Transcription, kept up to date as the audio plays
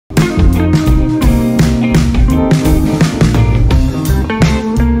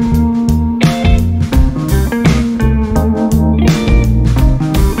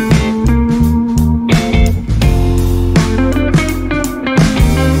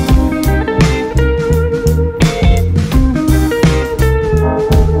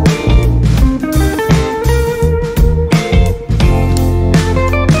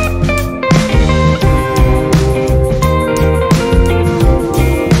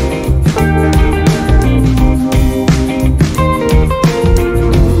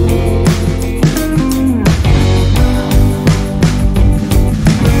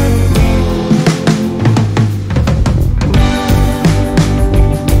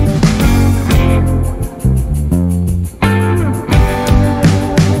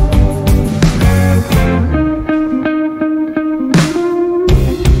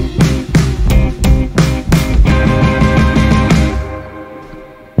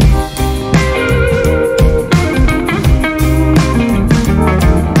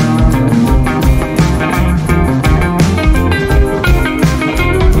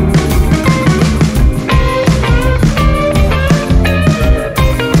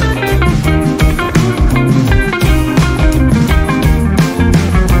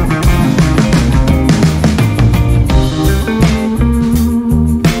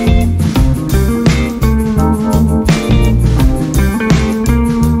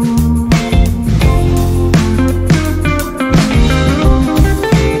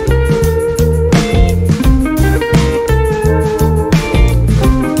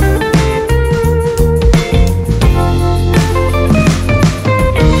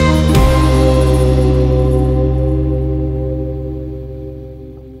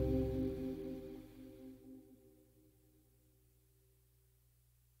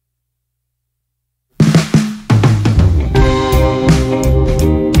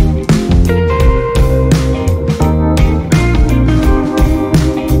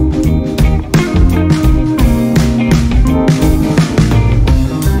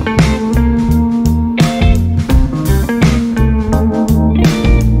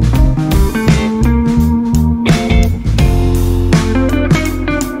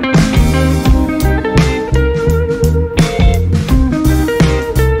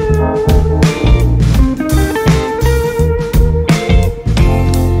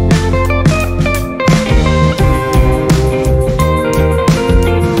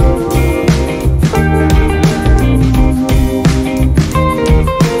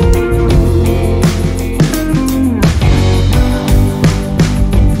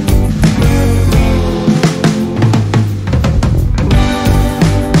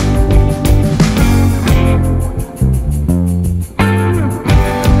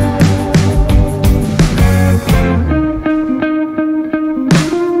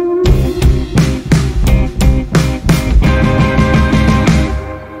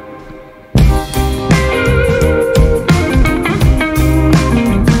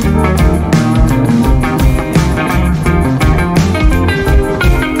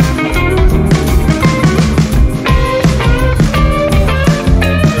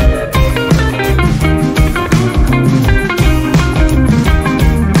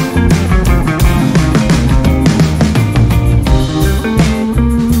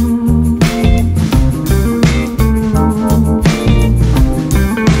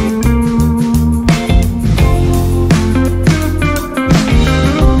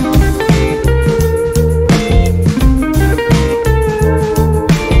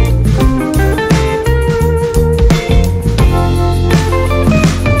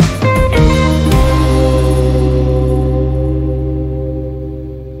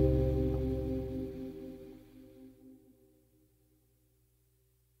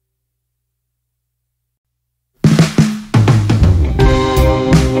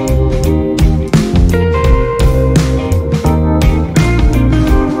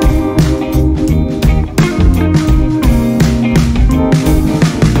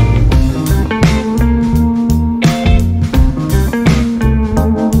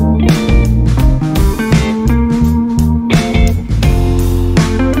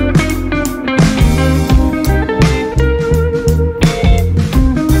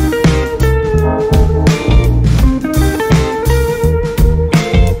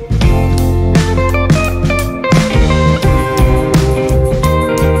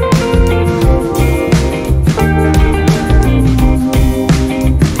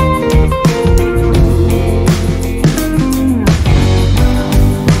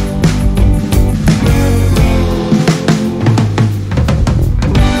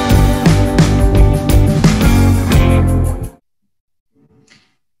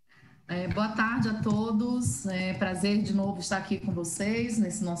Boa tarde a todos. É prazer de novo estar aqui com vocês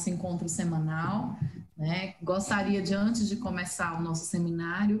nesse nosso encontro semanal. Gostaria de, antes de começar o nosso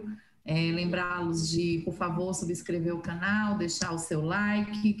seminário, lembrá-los de, por favor, subscrever o canal, deixar o seu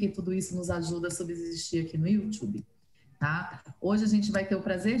like, que tudo isso nos ajuda a subsistir aqui no YouTube. Tá? Hoje a gente vai ter o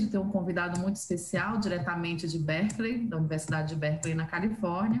prazer de ter um convidado muito especial, diretamente de Berkeley, da Universidade de Berkeley, na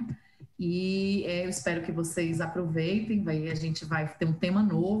Califórnia, e eu espero que vocês aproveitem. A gente vai ter um tema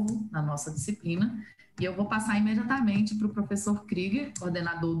novo na nossa disciplina, e eu vou passar imediatamente para o professor Krieger,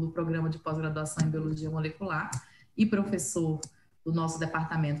 coordenador do programa de pós-graduação em Biologia Molecular e professor do nosso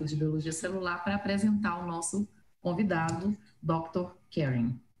departamento de Biologia Celular, para apresentar o nosso convidado, Dr.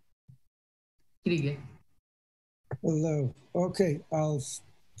 Keren. Krieger. Hello. Okay, I'll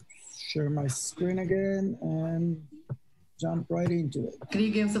share my screen again and jump right into it.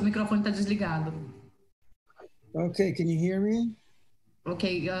 Krieger, seu microfone está desligado. Okay, can you hear me?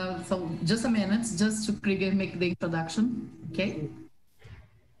 Okay, so just a minute, just to Krieger make the introduction, okay?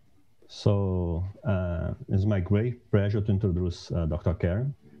 So it's my great pleasure to introduce Dr.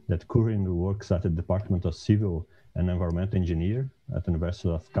 Keren, that currently works at the Department of Civil and Environmental Engineer at the University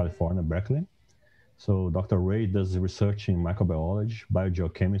of California, Berkeley. So Dr. Ray does research in microbiology,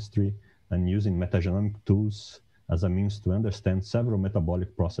 biogeochemistry, and using metagenomic tools as a means to understand several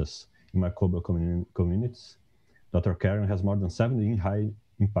metabolic processes in microbial communities. Dr. Keren has more than 70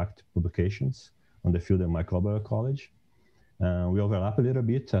 high-impact publications on the field of microbial ecology. We overlap a little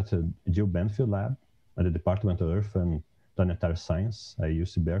bit at the Jill Benfield Lab at the Department of Earth and Planetary Science at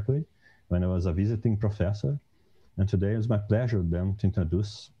UC Berkeley when I was a visiting professor. And today it's my pleasure then to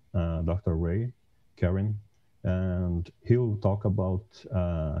introduce Dr. Ray Keren, and he'll talk about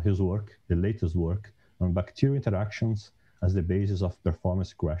his work, the latest work, on bacterial interactions as the basis of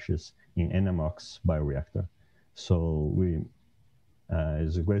performance crashes in anammox bioreactor. So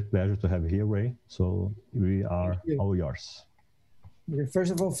it's a great pleasure to have you here, Ray. So we are all yours. Okay,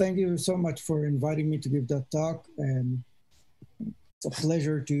 first of all, thank you so much for inviting me to give that talk, and it's a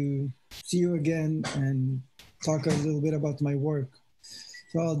pleasure to see you again and talk a little bit about my work.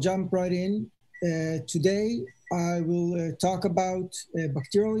 So I'll jump right in. Today, I will talk about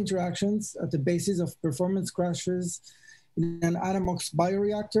bacterial interactions at the basis of performance crashes in an anammox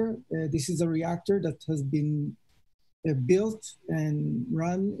bioreactor. This is a reactor that has been built and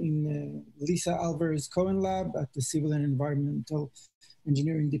run in Lisa Alvarez-Cohen lab at the Civil and Environmental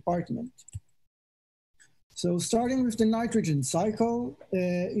Engineering Department. So starting with the nitrogen cycle,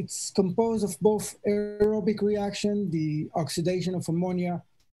 it's composed of both aerobic reaction, the oxidation of ammonia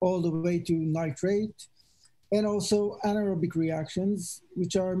all the way to nitrate, and also anaerobic reactions,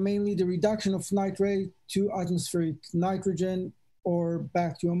 which are mainly the reduction of nitrate to atmospheric nitrogen or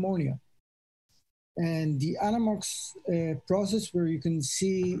back to ammonia. And the anammox process, where you can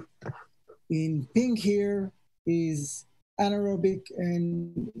see in pink here, is anaerobic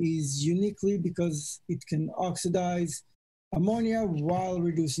and is uniquely because it can oxidize ammonia while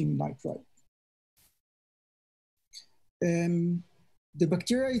reducing nitrite. The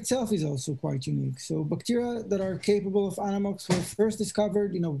bacteria itself is also quite unique. So bacteria that are capable of anammox were first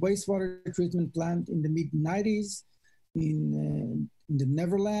discovered in a wastewater treatment plant in the mid-90s in the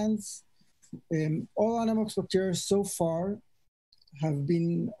Netherlands. All anammox bacteria so far have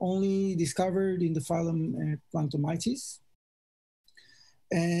been only discovered in the phylum Planktomyces.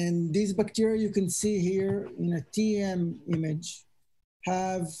 And these bacteria you can see here in a TM image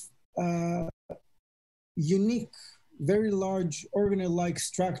have a unique, very large organelle-like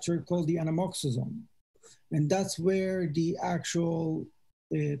structure called the anamoxosome. And that's where the actual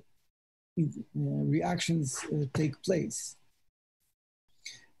reactions take place.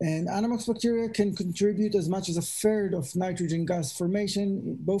 And anammox bacteria can contribute as much as a third of nitrogen gas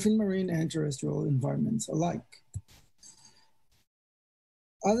formation, both in marine and terrestrial environments alike.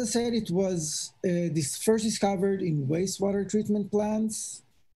 As I said, it was first discovered in wastewater treatment plants,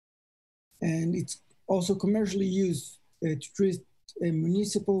 and it's also commercially used to treat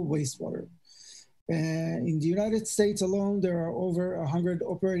municipal wastewater. In the United States alone, there are over 100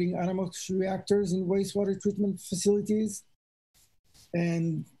 operating anammox reactors in wastewater treatment facilities.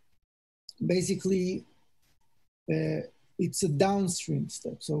 And basically, it's a downstream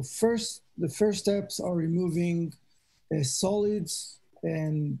step. So the first steps are removing solids.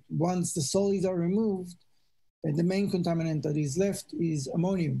 And once the solids are removed, the main contaminant that is left is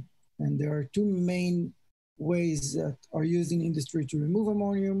ammonium. And there are two main ways that are used in industry to remove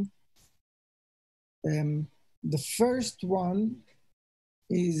ammonium. The first one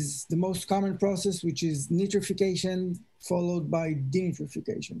is the most common process, which is nitrification followed by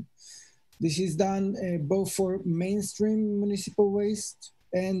denitrification. This is done both for mainstream municipal waste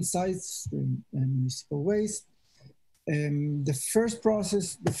and sites and municipal waste. The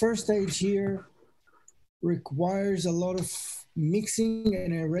first stage here requires a lot of mixing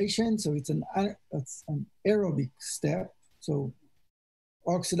and aeration. So it's an aerobic step. So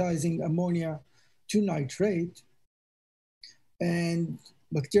oxidizing ammonia to nitrate. And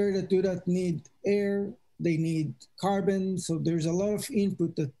bacteria that do that need air, they need carbon. So there's a lot of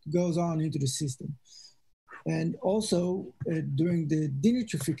input that goes on into the system. And also during the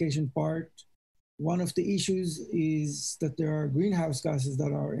denitrification part, one of the issues is that there are greenhouse gases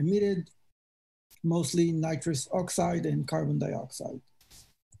that are emitted, mostly nitrous oxide and carbon dioxide.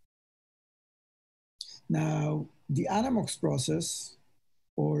 Now, the anammox process,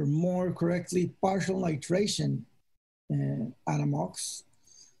 or more correctly, partial nitration anammox,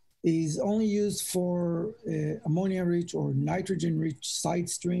 is only used for ammonia-rich or nitrogen-rich side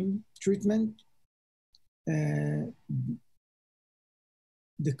stream treatment. The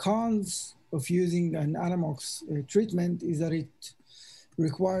cons of using an anammox treatment is that it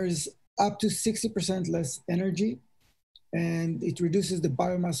requires up to 60% less energy, and it reduces the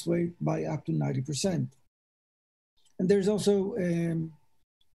biomass weight by up to 90%. And there's also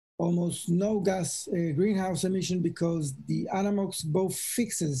almost no gas greenhouse emission because the anammox both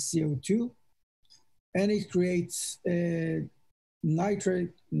fixes CO2 and it creates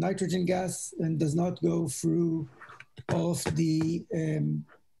nitrogen gas and does not go through all of the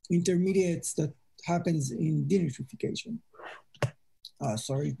intermediates that happens in denitrification.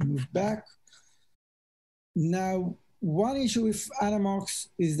 Sorry, move back. Now, one issue with anammox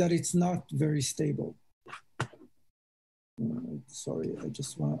is that it's not very stable. Sorry, I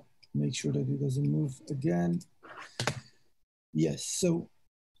just want to make sure that it doesn't move again. Yes, so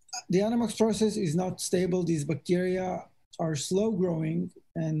the anammox process is not stable. These bacteria are slow growing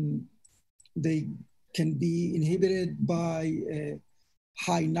and they can be inhibited by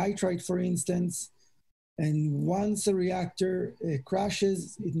high nitrite, for instance. And once a reactor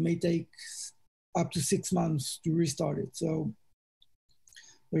crashes, it may take up to 6 months to restart it. So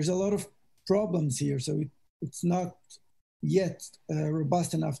there's a lot of problems here. So it's not yet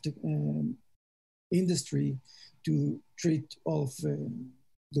robust enough industry to treat all of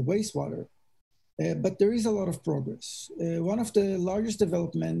the wastewater. But there is a lot of progress. One of the largest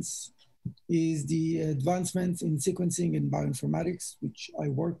developments is the advancements in sequencing and bioinformatics, which I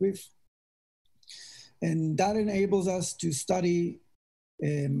work with. And that enables us to study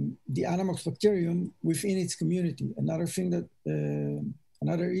the anammox bacterium within its community. Another thing that,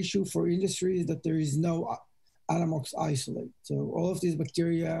 another issue for industry is that there is no anammox isolate. So all of these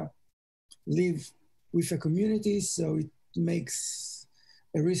bacteria live with a community, so it makes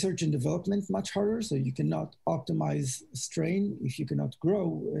research and development much harder. So you cannot optimize a strain if you cannot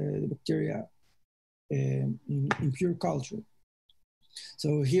grow the bacteria in pure culture.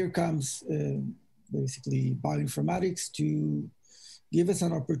 So here comes basically bioinformatics to give us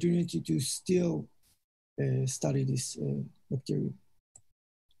an opportunity to still study this bacteria.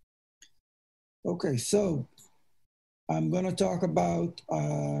 Okay, so I'm going to talk about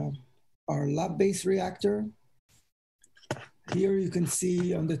our lab-based reactor. Here you can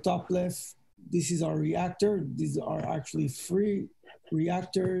see on the top left, this is our reactor. These are actually 3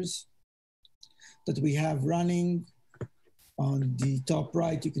 reactors that we have running. On the top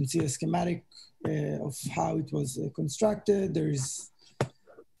right, you can see a schematic of how it was constructed. There's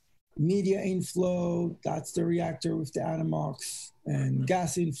media inflow, that's the reactor with the anammox, and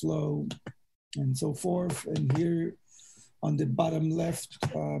gas inflow, and so forth. And here on the bottom left,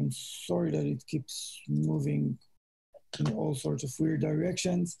 sorry that it keeps moving in all sorts of weird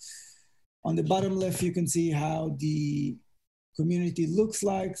directions. On the bottom left, you can see how the community looks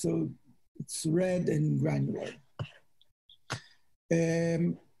like. So it's red and granular.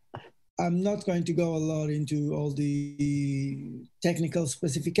 I'm not going to go a lot into all the technical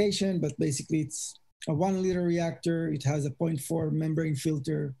specification, but basically it's a 1-liter reactor. It has a 0.4 membrane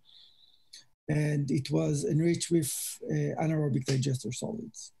filter, and it was enriched with anaerobic digester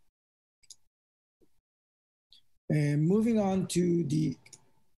solids. Moving on to the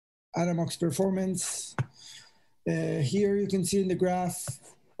anammox performance. Here you can see in the graph,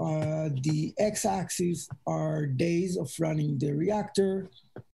 the x-axis are days of running the reactor.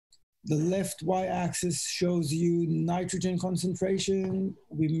 The left y-axis shows you nitrogen concentration.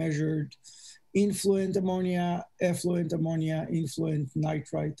 We measured influent ammonia, effluent ammonia, influent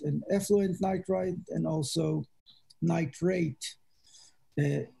nitrite, and effluent nitrite, and also nitrate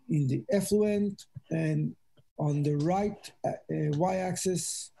in the effluent. And on the right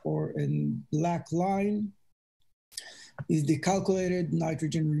y-axis, or in black line, is the calculated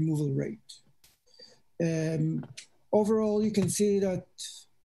nitrogen removal rate. overall, you can see that,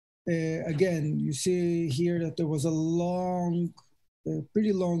 again, you see here that there was a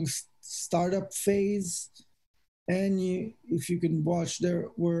pretty long startup phase. And if you can watch, there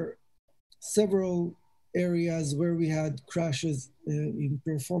were several areas where we had crashes in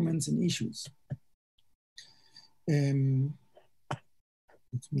performance and issues. Let's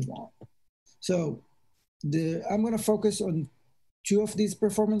move on. So I'm going to focus on two of these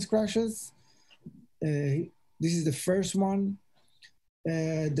performance crashes. This is the first one.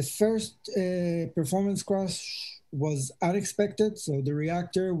 The first performance crash was unexpected. So the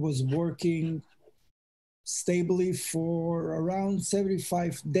reactor was working stably for around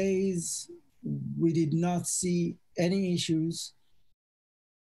 75 days. We did not see any issues.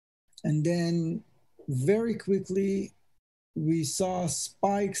 And then very quickly, we saw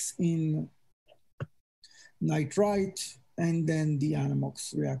spikes in nitrite, and then the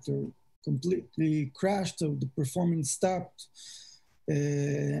anammox reactor completely crashed, so the performance stopped,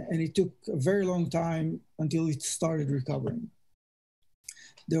 and it took a very long time until it started recovering.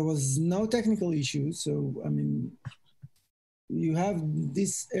 There was no technical issue, so I mean, you have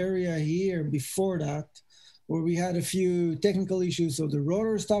this area here before that, where we had a few technical issues. So the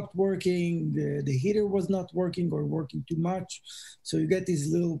rotor stopped working, the heater was not working or working too much. So you get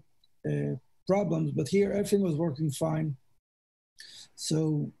these little problems, but here everything was working fine.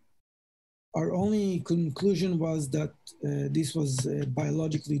 So our only conclusion was that this was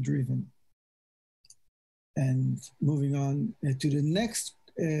biologically driven. And moving on to the next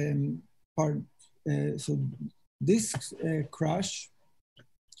part. So this crash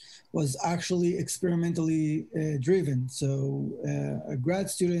was actually experimentally driven. So a grad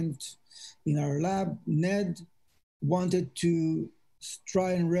student in our lab, Ned, wanted to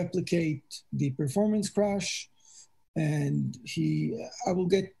try and replicate the performance crash. And I will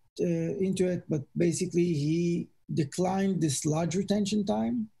get into it, but basically he declined the sludge retention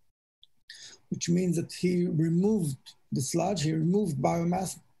time, which means that he removed the sludge, he removed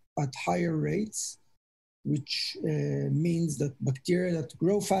biomass at higher rates, which means that bacteria that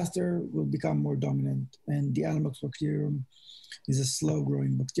grow faster will become more dominant. And the anammox bacterium is a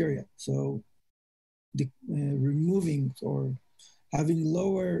slow-growing bacteria. So removing or having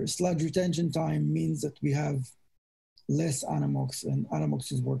lower sludge retention time means that we have less anammox, and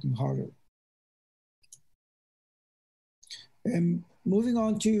anammox is working harder. And moving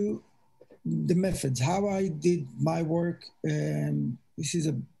on to the methods, how I did my work. This is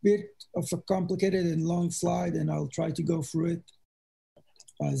a bit of a complicated and long slide, and I'll try to go through it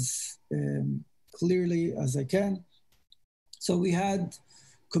as clearly as I can. So we had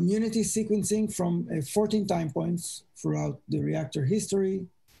community sequencing from 14 time points throughout the reactor history.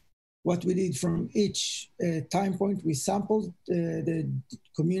 What we did from each time point, we sampled the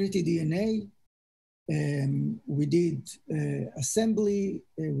community DNA. We did assembly,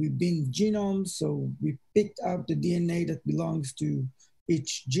 we binned genomes, so we picked out the DNA that belongs to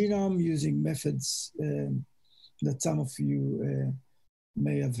each genome using methods that some of you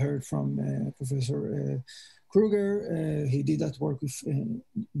may have heard from Professor Kruger. He did that work with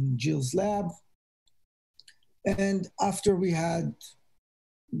Jill's lab. And after we had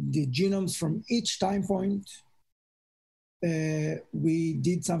the genomes from each time point, we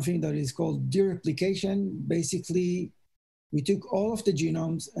did something that is called dereplication. Basically, we took all of the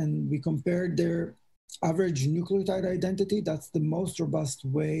genomes and we compared their average nucleotide identity. That's the most robust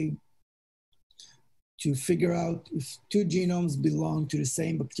way to figure out if two genomes belong to the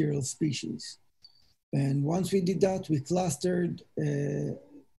same bacterial species. And once we did that, we clustered the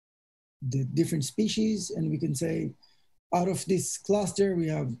different species, and we can say, out of this cluster, we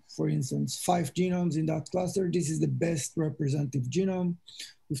have, for instance, 5 genomes in that cluster. This is the best representative genome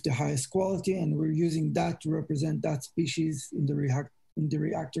with the highest quality, and we're using that to represent that species in the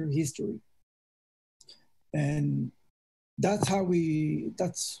reactor history. And that's how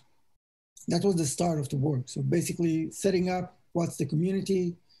that was the start of the work. So basically setting up what's the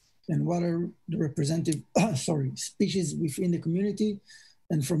community and what are the representative, species within the community.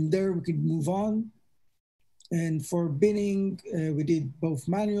 And from there, we could move on. And for binning, we did both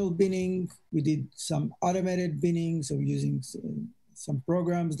manual binning, we did some automated binning, so using some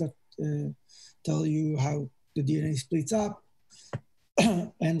programs that tell you how the DNA splits up.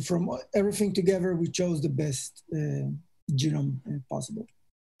 And from everything together, we chose the best genome possible.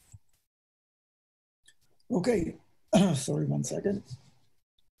 Okay, sorry, 1 second.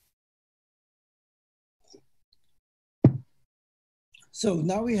 So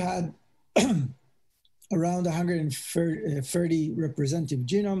now we had around 130 representative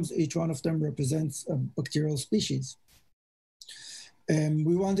genomes. Each one of them represents a bacterial species.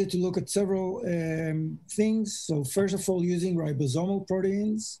 We wanted to look at several things. So first of all, using ribosomal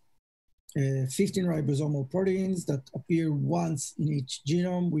proteins, 15 ribosomal proteins that appear once in each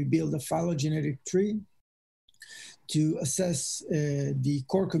genome. We build a phylogenetic tree to assess the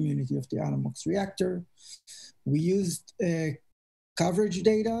core community of the anammox reactor. We used coverage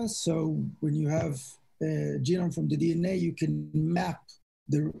data. So when you have a genome from the DNA, you can map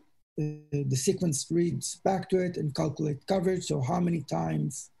the sequence reads back to it and calculate coverage. So how many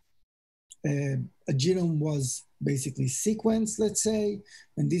times a genome was basically sequenced, let's say,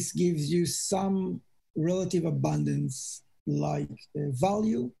 and this gives you some relative abundance like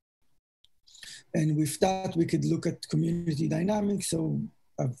value. And with that, we could look at community dynamics. So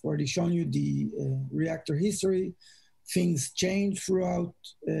I've already shown you the reactor history. Things change throughout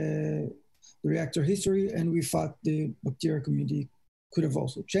the reactor history, and we thought the bacterial community could have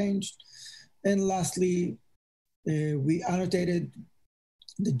also changed. And lastly, we annotated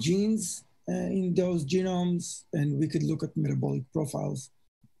the genes in those genomes, and we could look at metabolic profiles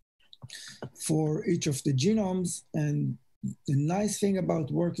for each of the genomes. And the nice thing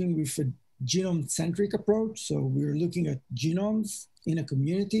about working with a genome-centric approach, so we're looking at genomes in a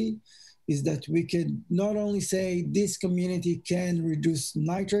community, is that we can not only say this community can reduce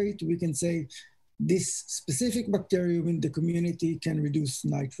nitrate, we can say this specific bacterium in the community can reduce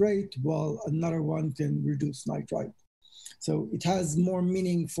nitrate, while another one can reduce nitrite. So it has more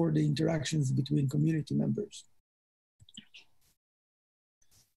meaning for the interactions between community members.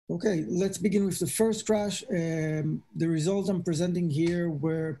 Okay, let's begin with the first crash. The results I'm presenting here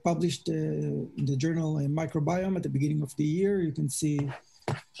were published in the journal Microbiome at the beginning of the year. You can see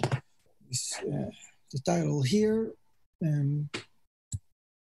this, the title here.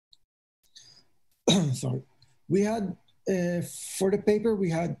 Sorry. We had, for the paper, we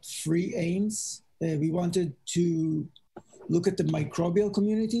had 3 aims. We wanted to look at the microbial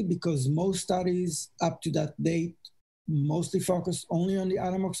community because most studies up to that date mostly focused only on the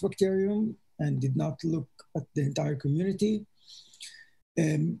anammox bacterium and did not look at the entire community.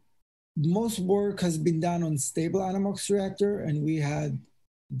 Most work has been done on stable anammox reactor, and we had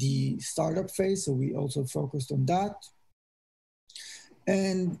the startup phase, so we also focused on that.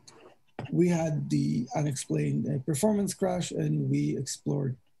 And we had the unexplained performance crash, and we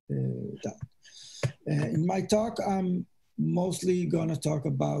explored that. In my talk, I'm mostly going to talk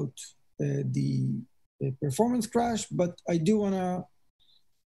about the performance crash, but I do want to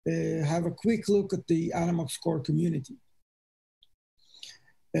have a quick look at the anammox core community.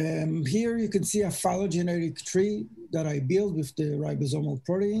 Here you can see a phylogenetic tree that I built with the ribosomal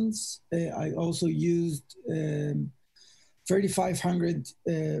proteins. I also used 3,500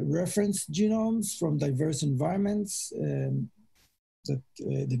 reference genomes from diverse environments that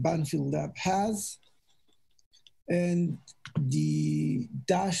the Banfield lab has. And the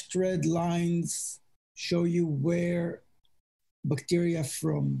dashed red lines show you where bacteria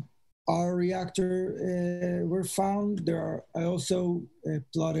from our reactor were found. I also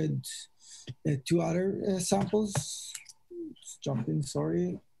plotted 2 other samples. It's jumping,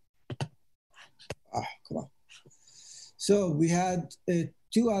 sorry. Come on. So we had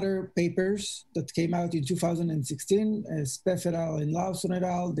 2 other papers that came out in 2016, Speff et al. And Lawson et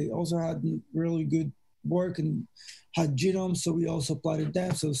al. They also had really good work and had genomes, so we also plotted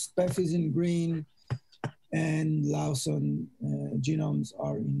them. So Speff is in green, and Lawson genomes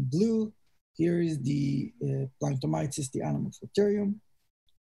are in blue. Here is the Planktomyces, the anammox bacterium.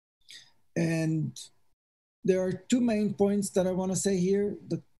 And there are 2 main points that I want to say here.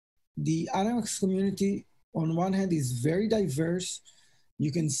 That the anammox community, on one hand, is very diverse.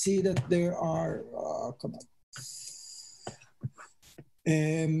 You can see that there are,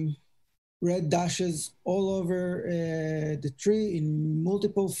 red dashes all over the tree in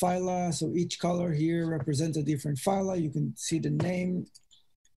multiple phyla. So each color here represents a different phyla. You can see the name.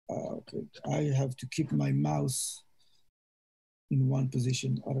 Okay, I have to keep my mouse in one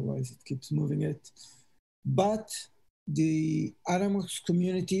position, otherwise it keeps moving it. But the anammox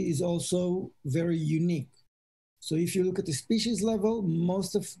community is also very unique. So if you look at the species level,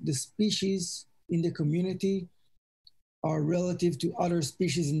 most of the species in the community are relative to other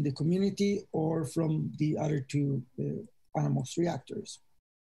species in the community or from the other 2 anammox reactors.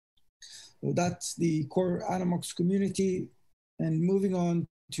 So that's the core anammox community. And moving on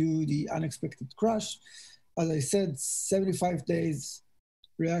to the unexpected crash, as I said, 75 days,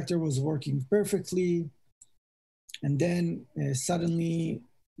 reactor was working perfectly. And then suddenly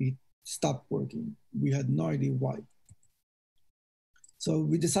it stopped working. We had no idea why. So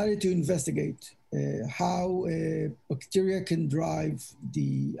we decided to investigate how bacteria can drive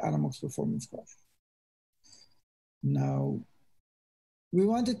the anammox performance crash. Now, we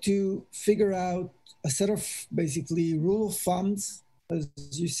wanted to figure out a set of basically rule of thumbs, as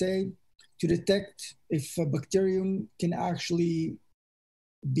you say, to detect if a bacterium can actually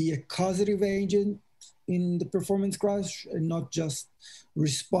be a causative agent in the performance crash and not just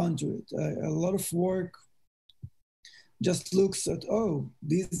respond to it. A lot of work just looks at, oh,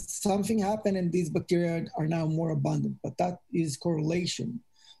 something happened and these bacteria are now more abundant, but that is correlation.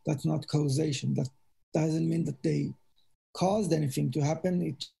 That's not causation. That doesn't mean that they caused anything to happen.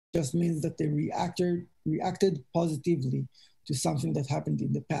 It just means that they reacted positively to something that happened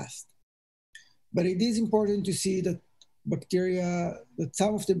in the past. But it is important to see that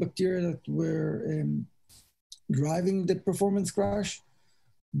some of the bacteria that were driving the performance crash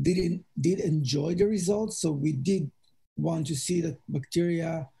did enjoy the results. So we did want to see that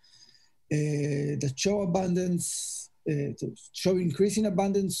bacteria that show abundance, show increase in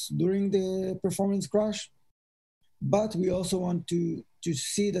abundance during the performance crash. But we also want to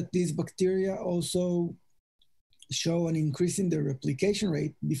see that these bacteria also show an increase in their replication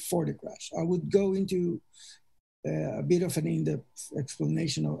rate before the crash. I would go into a bit of an in-depth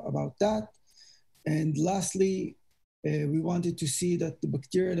explanation about that. And lastly, we wanted to see that the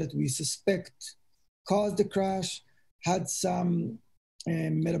bacteria that we suspect caused the crash had some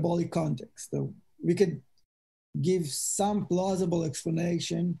metabolic context. So we could give some plausible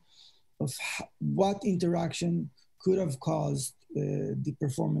explanation of what interaction could have caused the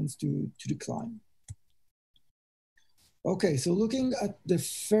performance to decline. Okay, so looking at the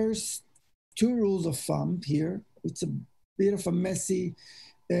first two rules of thumb here, it's a bit of a messy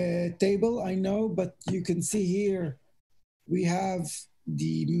table, I know, but you can see here we have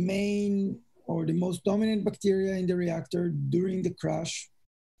the main or the most dominant bacteria in the reactor during the crash.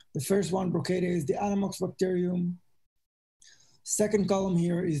 The first one, Brocadia, is the anammox bacterium. Second column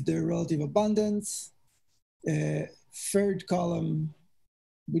here is the relative abundance. Third column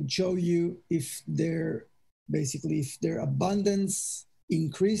would show you if their abundance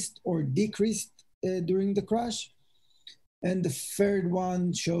increased or decreased during the crash. And the third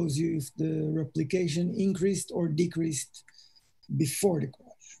one shows you if the replication increased or decreased before the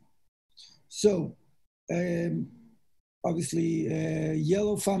crash. So obviously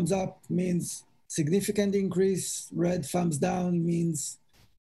yellow thumbs up means significant increase, red thumbs down means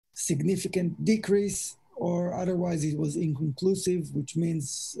significant decrease, or otherwise it was inconclusive, which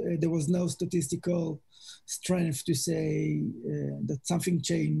means there was no statistical strength to say that something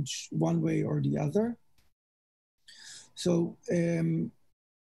changed one way or the other. So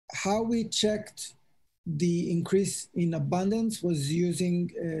how we checked the increase in abundance was using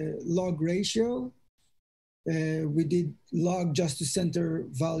log ratio. We did log just to center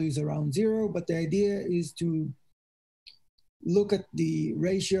values around 0, but the idea is to look at the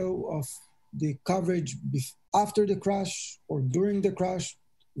ratio of the coverage after the crash or during the crash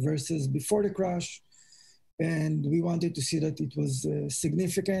versus before the crash. And we wanted to see that it was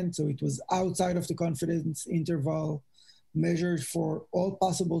significant, so it was outside of the confidence interval, measured for all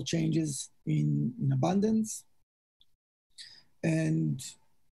possible changes in abundance. And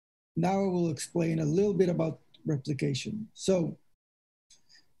now I will explain a little bit about replication. So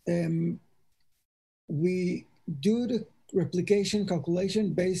we do the replication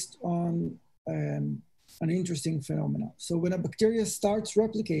calculation based on an interesting phenomenon. So when a bacteria starts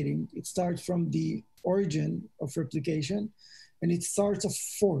replicating, it starts from the origin of replication, and it starts a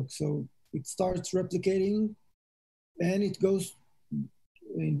fork. So it starts replicating and it goes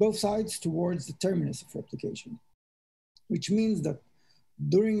in both sides towards the terminus of replication, which means that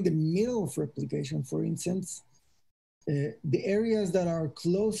during the middle of replication, for instance, the areas that are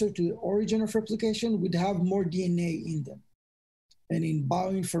closer to the origin of replication would have more DNA in them. And in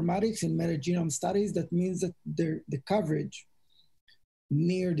bioinformatics, in metagenome studies, that means that the coverage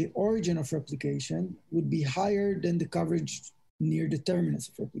near the origin of replication would be higher than the coverage near the terminus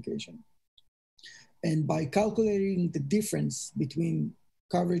of replication. And by calculating the difference between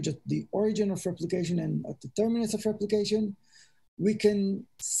coverage at the origin of replication and at the terminus of replication, we can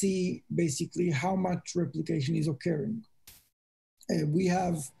see basically how much replication is occurring. We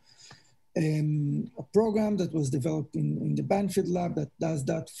have a program that was developed in the Banfield lab that does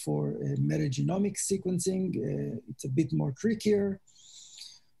that for metagenomic sequencing. It's a bit more trickier,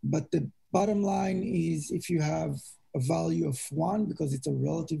 but the bottom line is if you have a value of 1, because it's a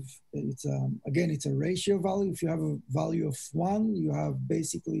relative, again, it's a ratio value. If you have a value of 1, you have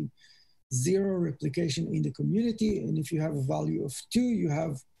basically 0 replication in the community. And if you have a value of 2, you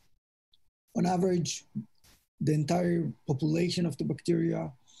have, on average, the entire population of the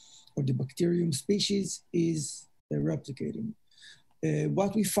bacteria or the bacterium species is replicating.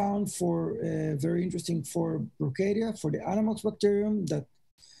 What we found for very interesting for Brocadia, for the anammox bacterium, that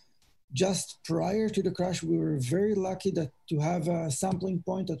just prior to the crash, we were very lucky to have a sampling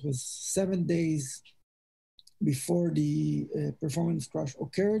point that was 7 days before the performance crash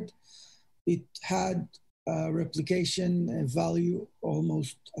occurred. It had a replication value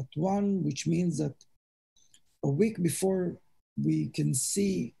almost at 1, which means that a week before we can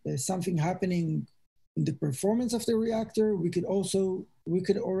see something happening in the performance of the reactor, we could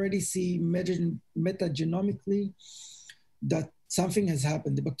already see metagenomically that something has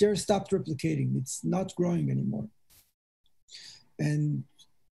happened. The bacteria stopped replicating. It's not growing anymore. And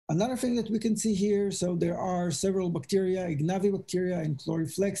another thing that we can see here, so there are several bacteria, Ignavi bacteria and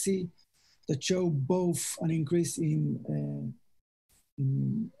Chloriflexi, that show both an increase in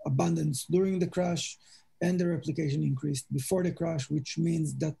abundance during the crash, and the replication increased before the crash, which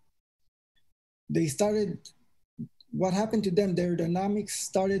means that they started, what happened to them, their dynamics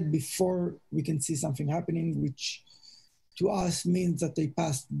started before we can see something happening, which to us means that they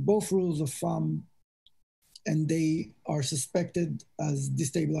passed both rules of thumb and they are suspected as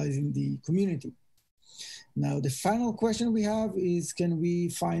destabilizing the community. Now, the final question we have is, can we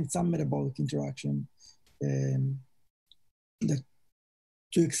find some metabolic interaction to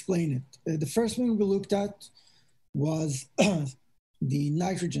explain it? The first one we looked at was the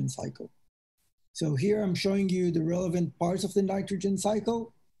nitrogen cycle. So here I'm showing you the relevant parts of the nitrogen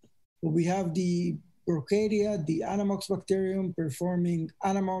cycle. We have the Brocadia, the anammox bacterium performing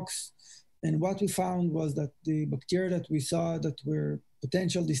anammox. And what we found was that the bacteria that we saw that were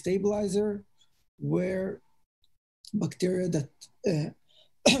potential destabilizer were bacteria that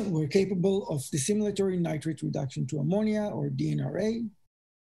were capable of dissimilatory nitrate reduction to ammonia, or DNRA.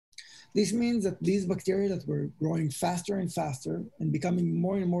 This means that these bacteria that were growing faster and faster and becoming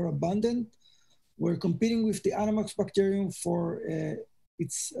more and more abundant were competing with the anammox bacterium for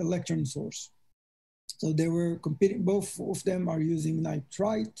its electron source. So they were competing, both of them are using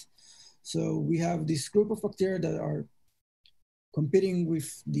nitrite. So we have this group of bacteria that are competing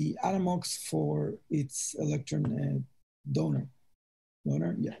with the anammox for its electron donor,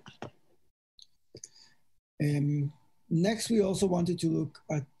 yeah. Next, we also wanted to look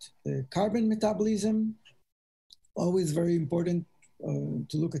at carbon metabolism. Always very important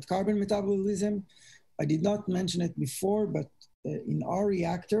to look at carbon metabolism. I did not mention it before, but in our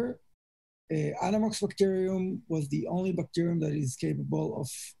reactor, anammox bacterium was the only bacterium that is capable of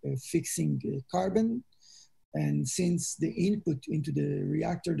fixing carbon. And since the input into the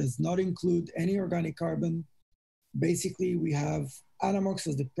reactor does not include any organic carbon, basically we have anammox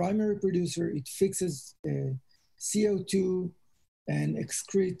as the primary producer. It fixes CO2 and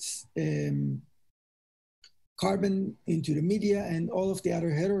excretes carbon into the media, and all of the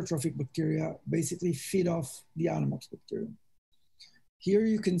other heterotrophic bacteria basically feed off the anammox bacterium. Here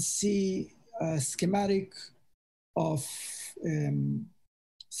you can see a schematic of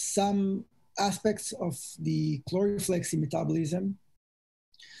some aspects of the Chloriflexi metabolism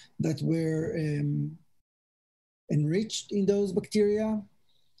that were enriched in those bacteria.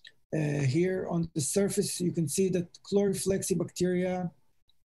 Here on the surface, you can see that Chloriflexi bacteria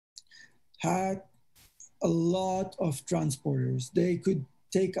had a lot of transporters. They could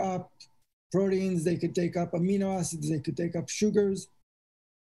take up proteins, they could take up amino acids, they could take up sugars.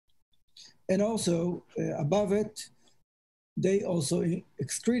 And also, above it, they also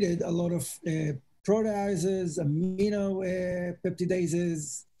excreted a lot of proteases, amino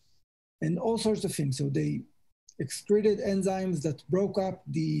peptidases, and all sorts of things. So they excreted enzymes that broke up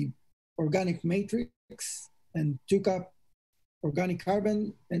the organic matrix and took up organic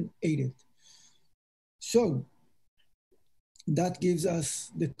carbon and ate it. So that gives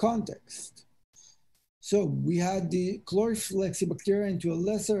us the context. So we had the Chloriflexi bacteria, and to a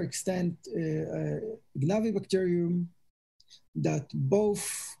lesser extent, Ignavi bacterium, that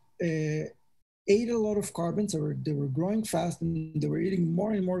both ate a lot of carbon. So they were growing fast and they were eating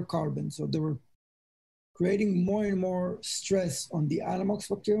more and more carbon. So they were creating more and more stress on the anammox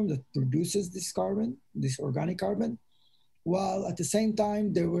bacterium that produces this carbon, this organic carbon, while at the same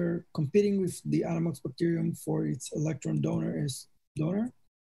time they were competing with the anammox bacterium for its electron donor,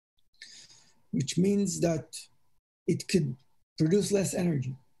 which means that it could produce less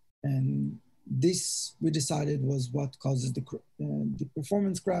energy. And this, we decided, was what causes the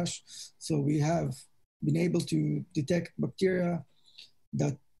performance crash. So we have been able to detect bacteria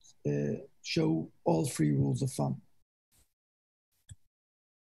that show all 3 rules of thumb.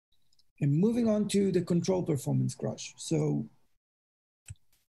 And moving on to the control performance crash. So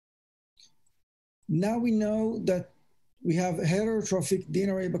now we know that we have heterotrophic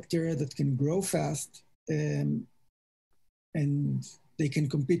DNRA bacteria that can grow fast, and they can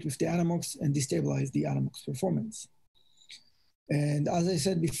compete with the anammox and destabilize the anammox performance. And as I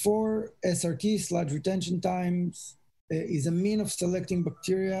said before, SRT, sludge retention times, is a mean of selecting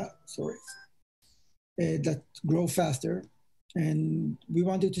bacteria, that grow faster. And we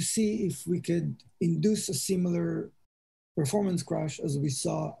wanted to see if we could induce a similar performance crash as we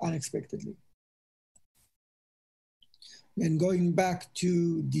saw unexpectedly. And going back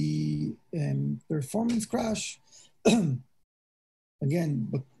to the performance crash, again,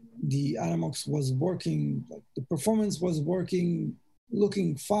 but the anammox was working, like the performance was working,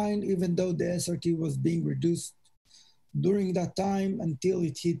 looking fine, even though the SRT was being reduced during that time until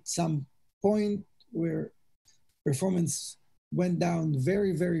it hit some point where performance went down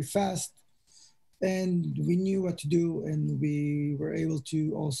very, very fast. And we knew what to do, and we were able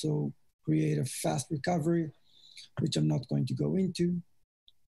to also create a fast recovery, which I'm not going to go into.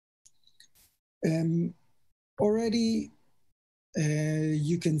 Already,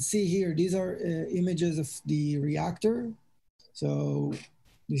 you can see here, these are images of the reactor. So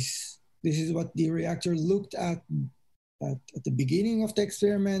this is what the reactor looked at the beginning of the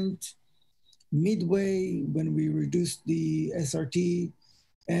experiment, midway when we reduced the SRT,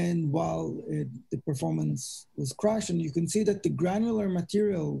 and while the performance was crashed. And you can see that the granular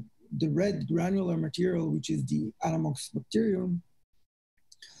material, the red granular material, which is the anammox bacterium,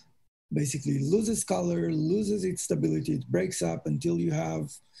 basically loses color, loses its stability, it breaks up until you have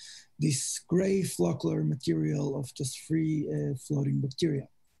this gray floccular material of just free floating bacteria.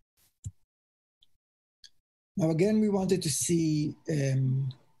 Now again, we wanted to see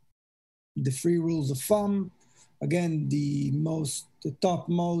the three rules of thumb. Again, the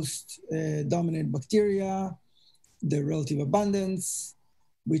topmost dominant bacteria, the relative abundance,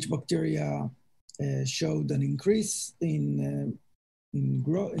 which bacteria showed an increase in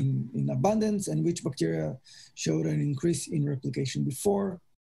abundance, and which bacteria showed an increase in replication before.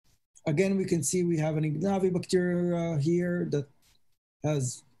 Again, we can see we have an Ignavi bacteria here that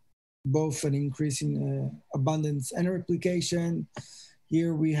has both an increase in abundance and replication.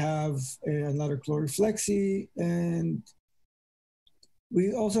 Here we have another Chloriflexi, and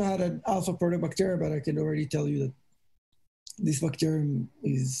we also had an alpha proteobacteria, but I can already tell you that this bacterium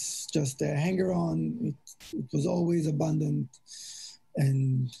is just a hanger-on. It was always abundant,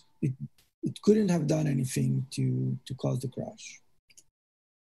 and it couldn't have done anything to cause the crash.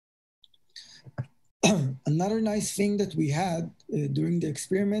 Another nice thing that we had during the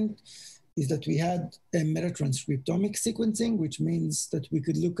experiment is that we had a metatranscriptomic sequencing, which means that we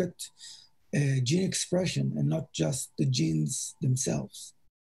could look at gene expression and not just the genes themselves.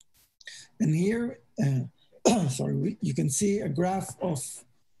 And here, you can see a graph of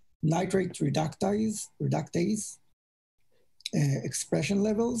nitrate reductase expression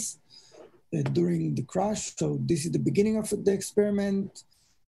levels during the crash. So this is the beginning of the experiment.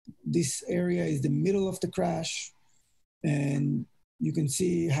 This area is the middle of the crash. And you can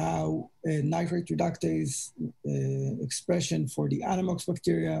see how nitrate reductase expression for the anammox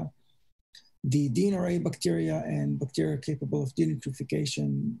bacteria, the DNRA bacteria, and bacteria capable of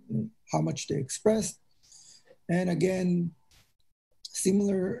denitrification, how much they expressed. And again,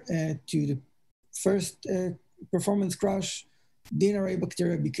 similar to the first performance crash, DNRA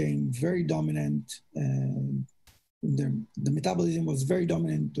bacteria became very dominant. The metabolism was very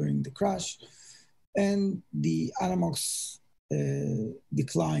dominant during the crash, and the anammox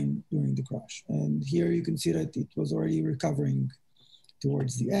declined during the crash. And here you can see that it was already recovering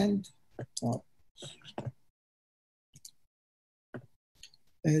towards the end.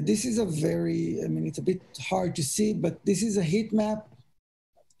 This is a very, it's a bit hard to see, but this is a heat map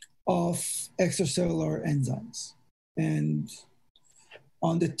of extracellular enzymes. And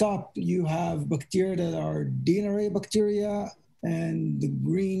on the top, you have bacteria that are DNRA bacteria, and the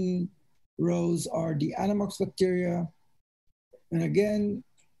green rows are the anammox bacteria. And again,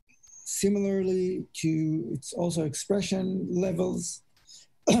 similarly to its also expression levels.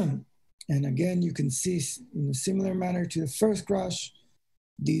 And again, you can see in a similar manner to the first crash,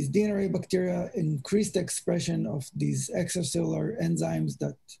 these DNRA bacteria increase the expression of these extracellular enzymes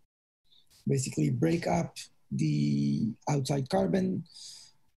that basically break up the outside carbon,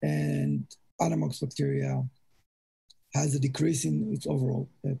 and anammox bacteria has a decrease in its overall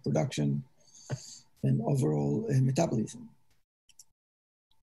production and overall metabolism.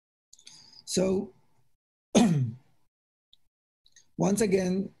 So once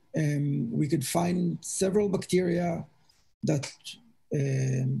again, we could find several bacteria that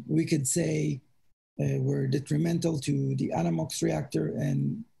we could say were detrimental to the anammox reactor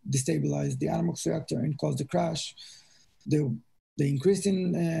and destabilized the anammox reactor and caused the crash. They increased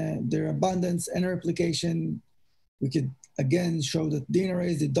in their abundance and replication. We could again show that DNRA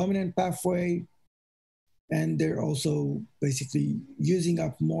is the dominant pathway, and they're also basically using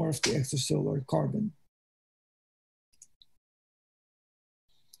up more of the extracellular carbon.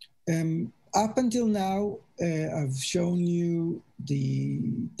 Up until now, I've shown you the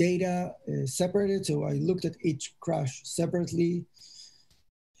data separated. So I looked at each crush separately.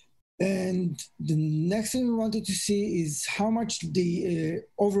 And the next thing we wanted to see is how much the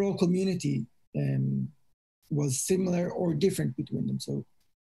overall community was similar or different between them. So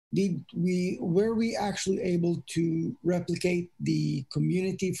were we actually able to replicate the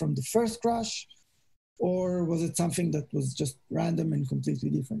community from the first crush, or was it something that was just random and completely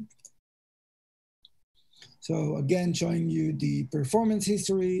different? So again, showing you the performance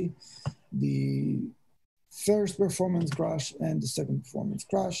history, the first performance crush and the second performance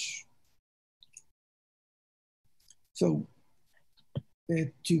crush. So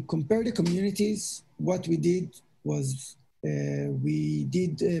to compare the communities, what we did was we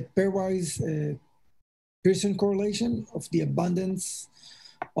did a pairwise Pearson correlation of the abundance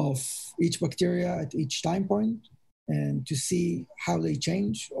of each bacteria at each time point, and to see how they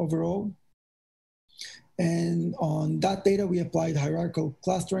change overall. And on that data, we applied hierarchical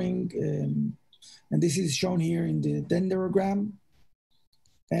clustering, and this is shown here in the dendrogram.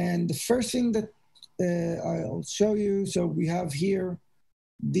 And the first thing that I'll show you, so we have here,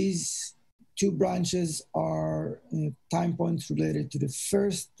 these two branches are time points related to the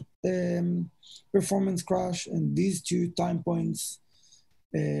first performance crush, and these two time points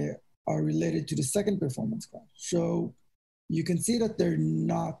are related to the second performance crush. So you can see that they're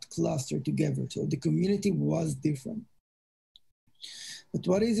not clustered together. So the community was different. But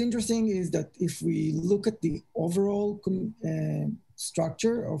what is interesting is that if we look at the overall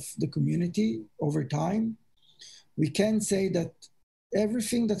structure of the community over time, we can say that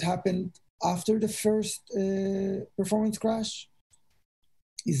everything that happened after the first performance crash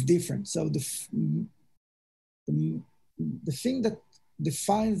is different. So the thing that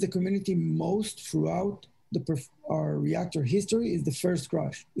defines the community most throughout our reactor history is the first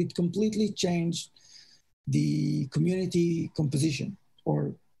crash. It completely changed the community composition,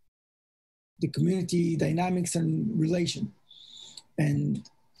 or the community dynamics and relation. And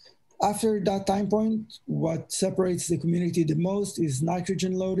after that time point, what separates the community the most is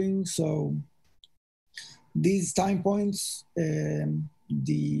nitrogen loading. So these time points,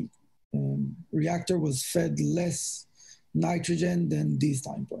 the reactor was fed less nitrogen than these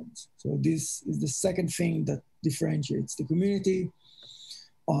time points. So this is the second thing that differentiates the community.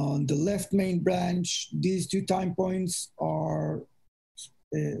 On the left main branch, these two time points are,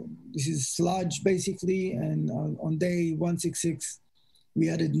 this is sludge basically, and on day 166, we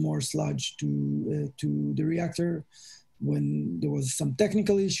added more sludge to the reactor when there was some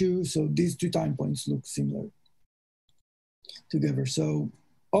technical issue. So these two time points look similar together. So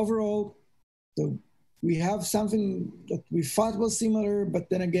overall, we have something that we thought was similar, but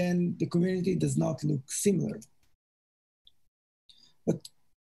then again, the community does not look similar. But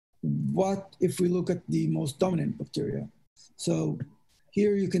what if we look at the most dominant bacteria? So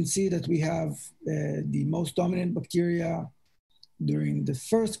here you can see that we have the most dominant bacteria during the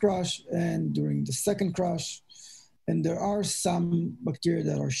first crush and during the second crush. And there are some bacteria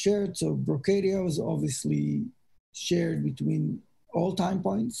that are shared. So Brocadia was obviously shared between all time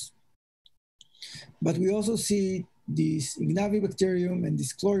points. But we also see this Ignavibacterium and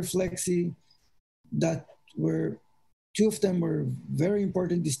this Chloriflexi that were, two of them were very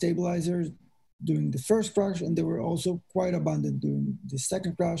important destabilizers during the first crush, and they were also quite abundant during the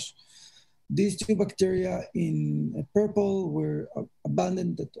second crush. These two bacteria in purple were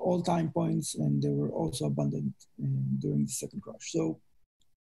abundant at all time points, and they were also abundant during the second crush. So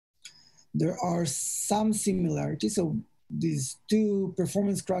there are some similarities. So these two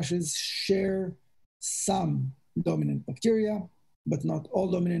performance crushes share some dominant bacteria, but not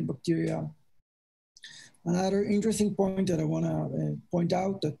all dominant bacteria. Another interesting point that I want to point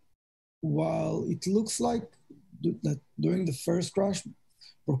out, that while it looks like that during the first crush,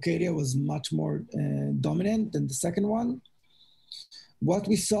 Brocadia was much more dominant than the second one, what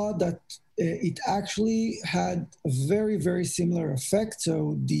we saw that it actually had a very, very similar effect.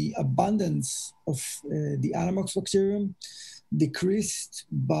 So the abundance of the anammox bacterium decreased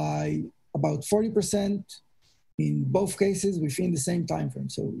by about 40% in both cases within the same time frame.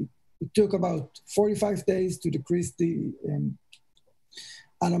 So it took about 45 days to decrease the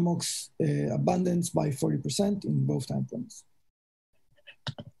anammox abundance by 40% in both time points.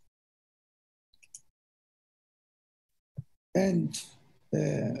 And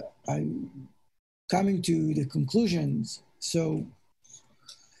I'm coming to the conclusions. So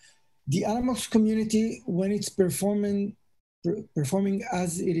the anammox community, when it's performing performing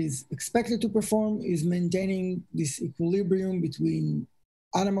as it is expected to perform is maintaining this equilibrium between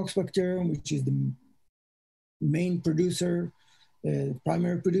anammox bacterium, which is the main producer,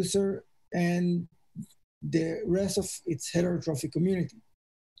 primary producer, and the rest of its heterotrophic community.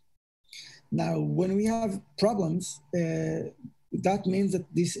 Now, when we have problems, that means that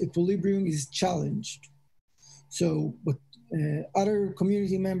this equilibrium is challenged. So, but other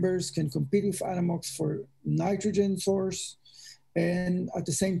community members can compete with anammox for nitrogen source, and at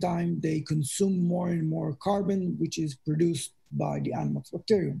the same time, they consume more and more carbon, which is produced by the anammox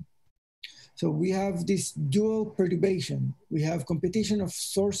bacterium. So we have this dual perturbation. We have competition of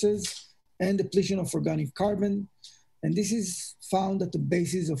sources and depletion of organic carbon, and this is found at the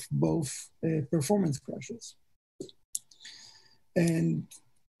basis of both performance crashes. And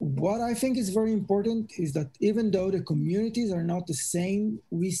what I think is very important is that even though the communities are not the same,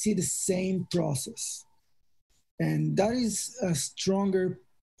 we see the same process. And that is a stronger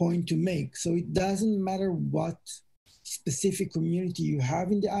point to make. So it doesn't matter what specific community you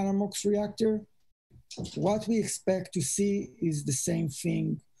have in the anammox reactor. What we expect to see is the same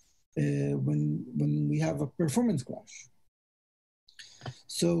thing when we have a performance crash.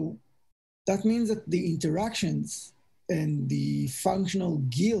 So that means that the interactions and the functional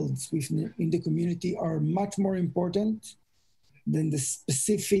guilds in the community are much more important than the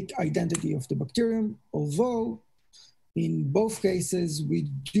specific identity of the bacterium, although in both cases, we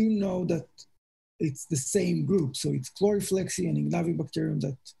do know that it's the same group. So it's Chloriflexi and Ignavibacterium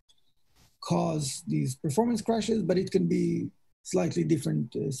that cause these performance crashes, but it can be slightly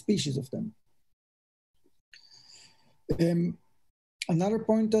different species of them. Another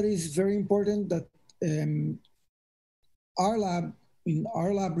point that is very important that in our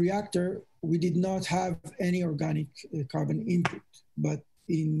lab reactor, we did not have any organic carbon input, but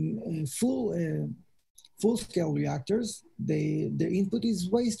in full-scale reactors, the input is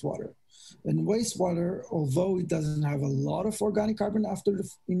wastewater. And wastewater, although it doesn't have a lot of organic carbon after the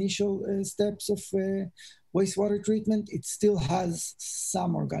initial steps of wastewater treatment, it still has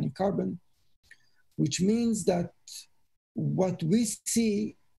some organic carbon, which means that what we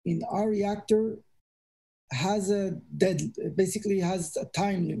see in our reactor basically has a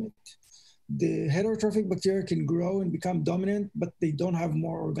time limit. The heterotrophic bacteria can grow and become dominant, but they don't have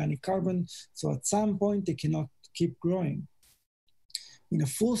more organic carbon. So at some point, they cannot keep growing. In a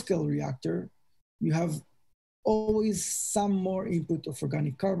full-scale reactor, you have always some more input of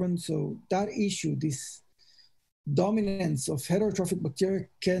organic carbon. So that issue, this dominance of heterotrophic bacteria,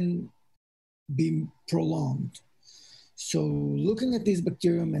 can be prolonged. So looking at these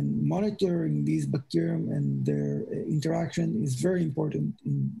bacterium and monitoring these bacterium and their interaction is very important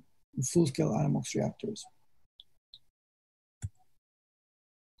in full-scale anammox reactors.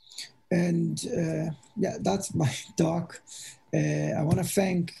 And yeah, that's my talk. I want to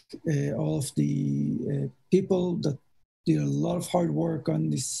thank all of the people that did a lot of hard work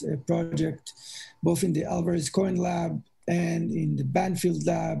on this project, both in the Alvarez-Cohen lab and in the Banfield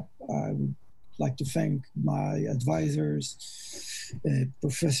lab. I would like to thank my advisors,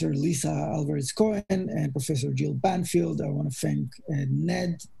 Professor Lisa Alvarez-Cohen and Professor Jill Banfield. I want to thank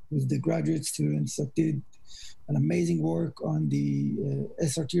Ned, who's the graduate students that did an amazing work on the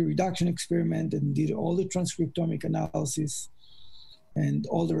SRT reduction experiment and did all the transcriptomic analysis and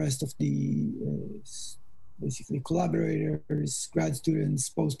all the rest of the basically collaborators, grad students,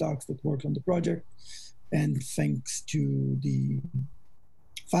 postdocs that worked on the project. And thanks to the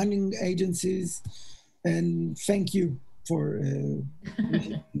funding agencies. And thank you for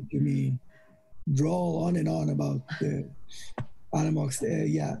listening to me drawl on and on about the anammox.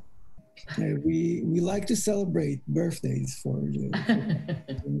 Yeah. We like to celebrate birthdays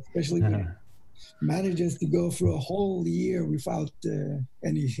especially when it manages to go through a whole year without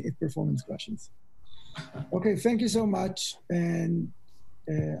any performance crashes. Okay, thank you so much, and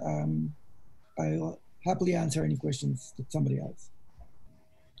I'll happily answer any questions that somebody has.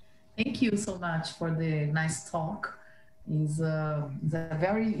 Thank you so much for the nice talk. It's a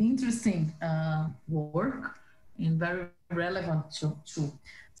very interesting work and very relevant too.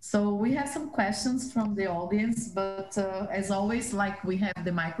 So we have some questions from the audience, but as always, like we have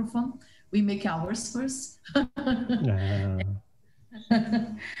the microphone, we make ours first.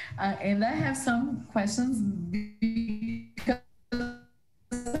 And I have some questions because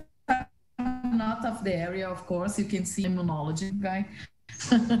I'm not of the area, of course. You can see immunology guy.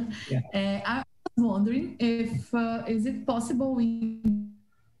 Yeah. I was wondering if is it possible in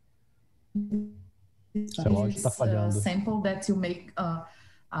this sample that you make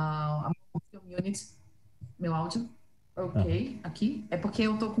community, meu áudio, ok, aqui, é porque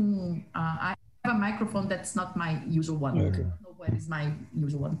eu tô com I have a microphone that's not my usual one. Okay. Nobody is my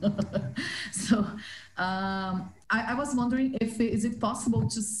usual one. So I was wondering if is it possible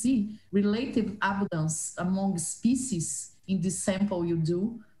to see relative abundance among species in this sample you do,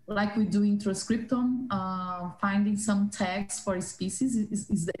 like we do in transcriptome, finding some tags for species.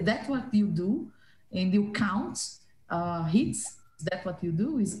 Is that what you do? And you count hits? Is that what you do?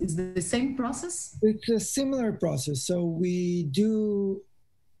 Is the same process? It's a similar process. So we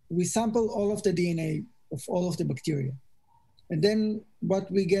sample all of the DNA of all of the bacteria. And then what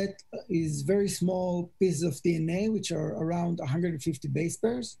we get is very small pieces of DNA, which are around 150 base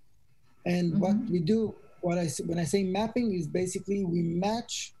pairs. And what we do, when I say mapping, is basically we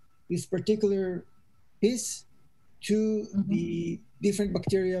match this particular piece to the different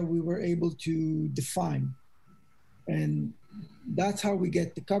bacteria we were able to define. And that's how we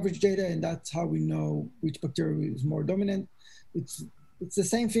get the coverage data, and that's how we know which bacteria is more dominant. It's the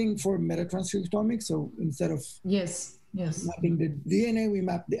same thing for metatranscriptomics. So instead of mapping the DNA, we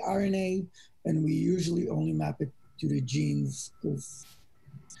map the RNA, and we usually only map it to the genes because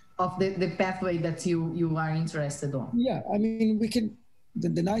of the pathway that you are interested on. Yeah, I mean, we can.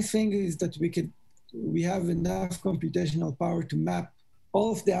 The nice thing is that we have enough computational power to map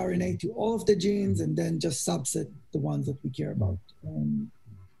all of the RNA to all of the genes, and then just subset the ones that we care about.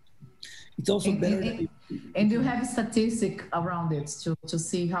 It's also better. And you have a statistic around it to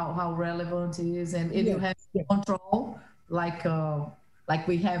see how relevant it is, and if you have control, like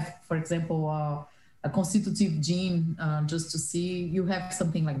we have, for example, a constitutive gene, just to see, you have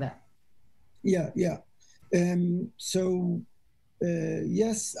something like that. Yeah. So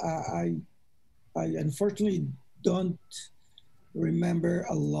yes, I unfortunately don't remember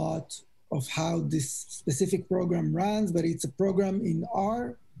a lot of how this specific program runs, but it's a program in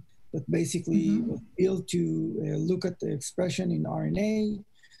R that basically was built to look at the expression in RNA.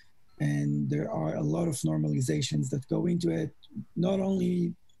 And there are a lot of normalizations that go into it, not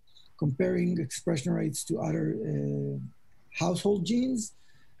only comparing expression rates to other household genes,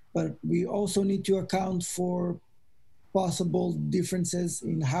 but we also need to account for possible differences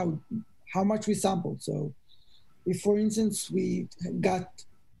in how much we sampled. So if, for instance, we got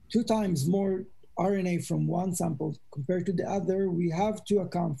 2 times more RNA from one sample compared to the other, we have to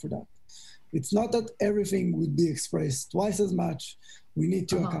account for that. It's not that everything would be expressed twice as much. We need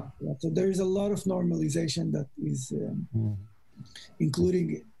to account for that. So there is a lot of normalization that is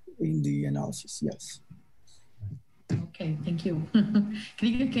including in the analysis, yes. Okay, thank you.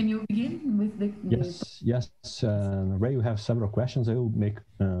 Can you begin with the... Yes. Ray, you have several questions. I will make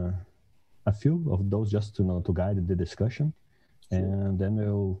a few of those just to guide the discussion. And then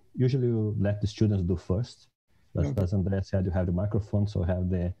we'll usually let the students do first. But as Andrea said, you have the microphone, so have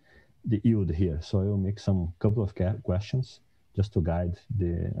the yield here. So I will make couple of questions just to guide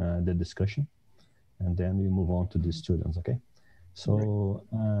the discussion. And then we move on to the students, okay? So,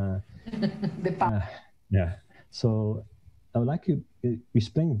 so I would like you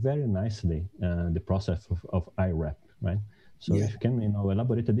explain very nicely the process of IREP, right? So if you can,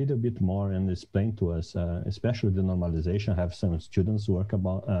 elaborate a little bit more and explain to us, especially the normalization. I have some students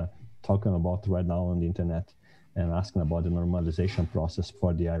talking about right now on the internet and asking about the normalization process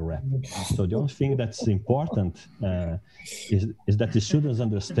for the IREP. So the only thing that's important is that the students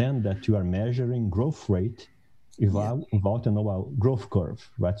understand that you are measuring growth rate without a growth curve,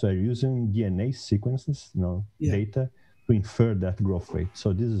 right? So you're using DNA sequences, data to infer that growth rate.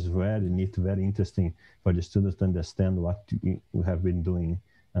 So this is very neat, very interesting for the students to understand what you have been doing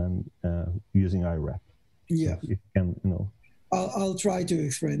using IREP. Yeah, so you can, I'll try to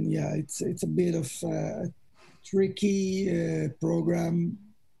explain. Yeah, it's a bit of a tricky program,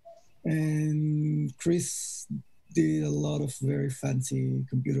 and Chris did a lot of very fancy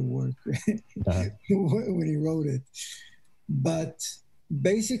computer work when he wrote it. But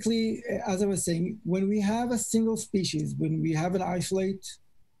basically, as I was saying, when we have a single species, when we have an isolate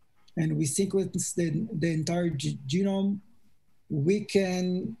and we sequence the entire genome, we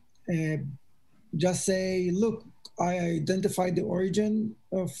can just say, look, I identified the origin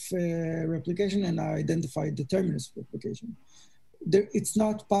of replication and I identified the terminus of replication. It's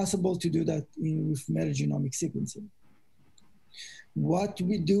not possible to do that with metagenomic sequencing. What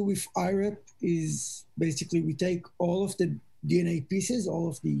we do with IREP is basically we take all of the DNA pieces, all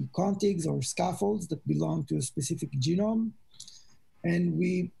of the contigs or scaffolds that belong to a specific genome, and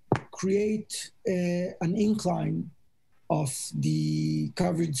we create an incline of the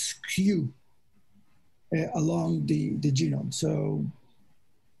coverage skew along the genome. So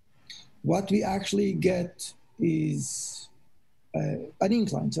what we actually get is an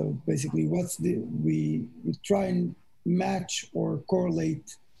incline. So basically we try and match or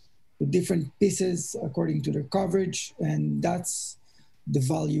correlate the different pieces according to their coverage, and that's the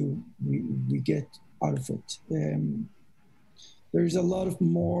value we get out of it. There's a lot of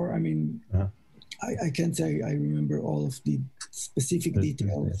more, I mean, I can't say I remember all of the specific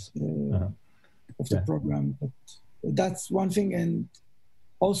details of the program, but that's one thing. And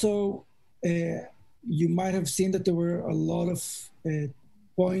also, you might have seen that there were a lot of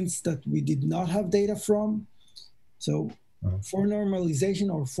points that we did not have data from. So for normalization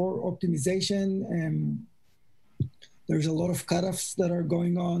or for optimization, there's a lot of cutoffs that are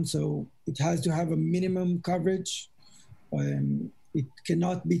going on. So it has to have a minimum coverage. It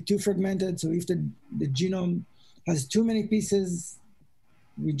cannot be too fragmented. So if the genome has too many pieces,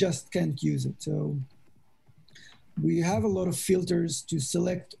 we just can't use it. So we have a lot of filters to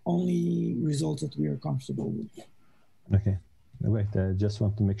select only results that we are comfortable with. Okay. Wait, I just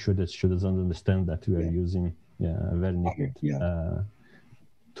want to make sure that students understand that we are using a very neat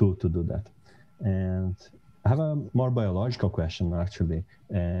tool to do that. And I have a more biological question, actually,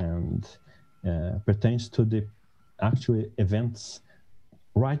 and pertains to the actual events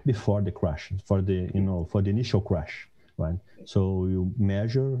right before the crash, for the initial crash, right? So you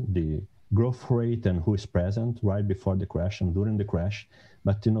measure the growth rate and who is present right before the crash and during the crash,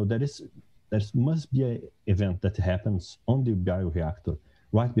 but there must be an event that happens on the bioreactor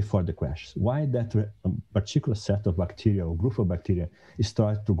right before the crash. Why that particular set of bacteria or group of bacteria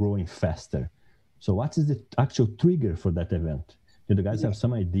start to growing faster? So what is the actual trigger for that event? Do you guys have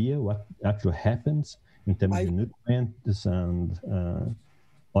some idea what actually happens in terms of nutrients and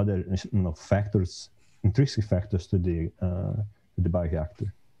other factors, intrinsic factors to the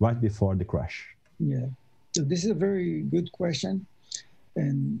bioreactor right before the crash? Yeah, so this is a very good question,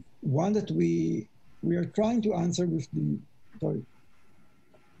 and one that we are trying to answer with the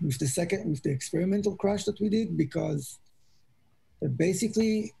experimental crash that we did, because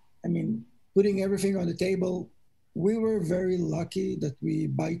basically, I mean, putting everything on the table, we were very lucky that we,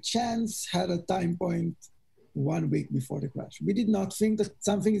 by chance, had a time point 1 week before the crash. We did not think that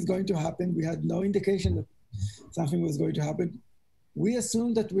something is going to happen. We had no indication that something was going to happen. We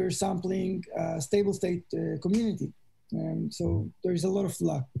assumed that we're sampling a stable state community. And so there's a lot of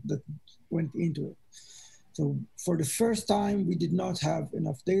luck that went into it. So for the first time, we did not have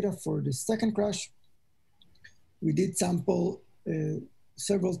enough data. For the second crash, we did sample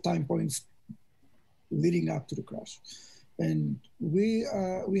several time points leading up to the crash. And we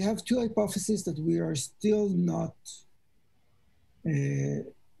have two hypotheses that we are still not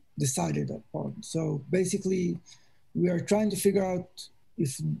decided upon. So basically, we are trying to figure out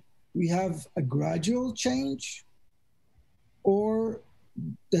if we have a gradual change or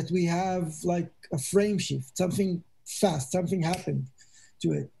that we have like a frame shift, something fast, something happened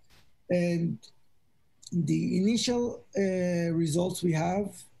to it. And the initial results we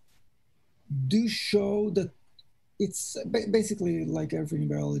have do show that it's basically like everything in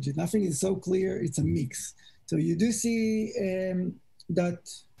biology. Nothing is so clear, it's a mix. So you do see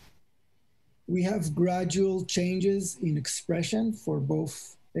that we have gradual changes in expression for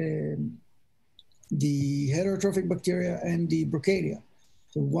both the heterotrophic bacteria and the Brocadia.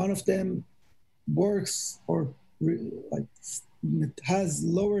 So one of them works or has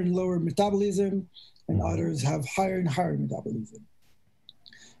lower and lower metabolism, and others have higher and higher metabolism.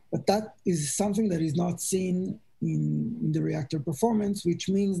 But that is something that is not seen in the reactor performance, which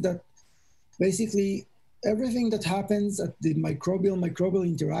means that basically everything that happens at the microbial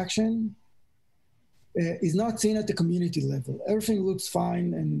interaction is not seen at the community level. Everything looks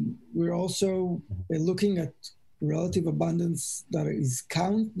fine, and we're also looking at relative abundance that is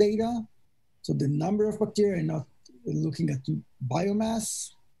count data, so the number of bacteria, and not looking at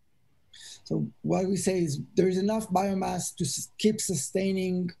biomass. So what we say is there is enough biomass to keep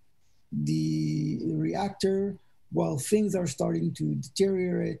sustaining the reactor while things are starting to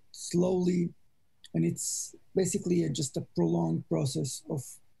deteriorate slowly, and it's basically just a prolonged process of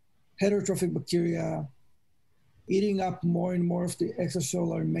heterotrophic bacteria eating up more and more of the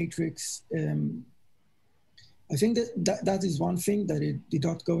extracellular matrix. I think that is one thing that it did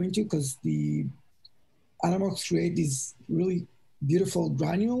not go into, because the anammox create these really beautiful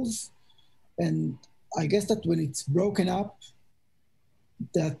granules. And I guess that when it's broken up,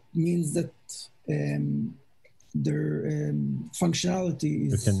 that means that their functionality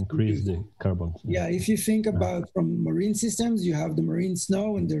is... You can increase the carbon. Yeah, if you think about from marine systems, you have the marine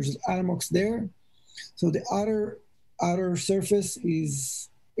snow and there's anammox there. So the outer surface is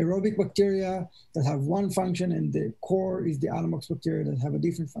aerobic bacteria that have one function, and the core is the anammox bacteria that have a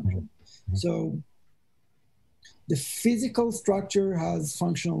different function. So the physical structure has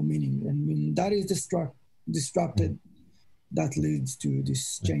functional meaning, and when that is disrupted, that leads to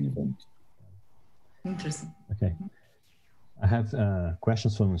this chain event. Interesting. Okay. I have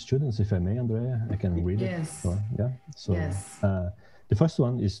questions from students, if I may, Andrea. I can read it. Yes. Yeah. So yes. The first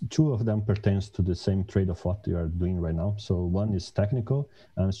one is, two of them pertains to the same trade of what you are doing right now. So one is technical,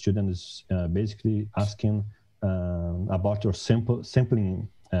 and a student is basically asking about your sampling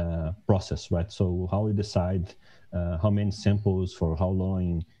process, right? So how you decide how many samples for how long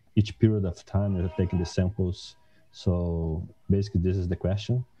in each period of time you're taking the samples. So basically, this is the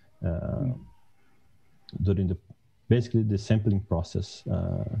question. During the sampling process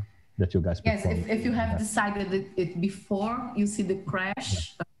that you guys perform. Yes, if you have decided it before you see the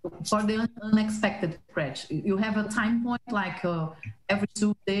crash, for the unexpected crash, you have a time point like every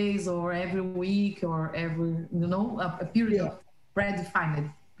 2 days or every week or every, a period of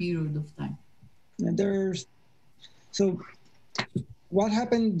predefined period of time. And so what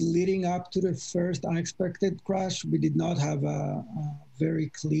happened leading up to the first unexpected crash, we did not have a very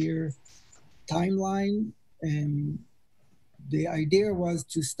clear timeline. And the idea was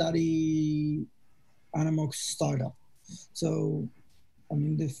to study anammox startup. So, I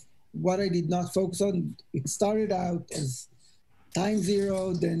mean, what I did not focus on, it started out as time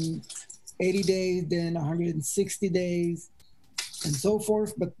 0, then 80 days, then 160 days, and so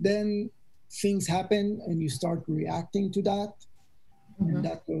forth. But then things happen and you start reacting to that. Mm-hmm. And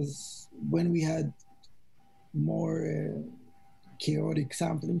that was when we had more chaotic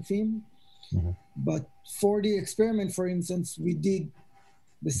sampling theme. Mm-hmm. But for the experiment, for instance, we did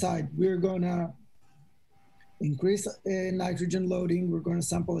decide we're going to increase nitrogen loading. We're going to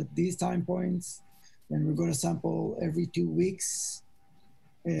sample at these time points, and we're going to sample every 2 weeks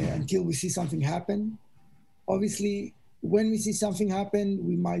until we see something happen. Obviously, when we see something happen,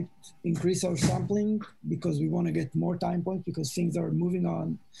 we might increase our sampling because we want to get more time points because things are moving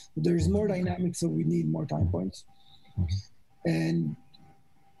on. There's more dynamics, so we need more time points. Mm-hmm. And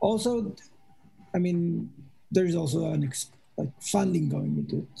also, I mean, there's also funding going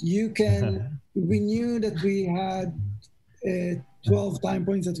into it. We knew that we had 12 time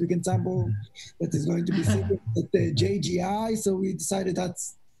points that we can sample that is going to be at the JGI, so we decided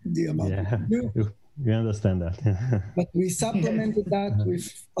that's the amount we can do. You understand that. But we supplemented that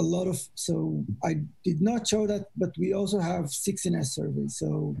with a lot of, so I did not show that, but we also have 16S surveys.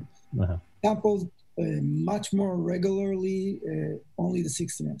 So sampled much more regularly, only the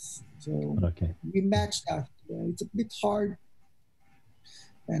 16S. So we matched that. It's a bit hard,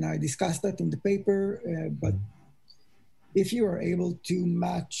 and I discussed that in the paper, but if you are able to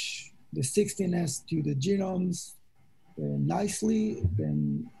match the 16S to the genomes nicely,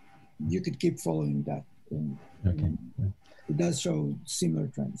 then you could keep following that. It does show similar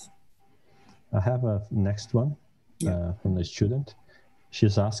trends. I have a next one from the student.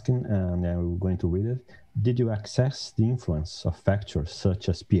 She's asking, and I'm going to read it. Did you assess the influence of factors such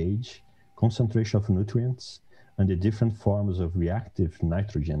as pH, concentration of nutrients, and the different forms of reactive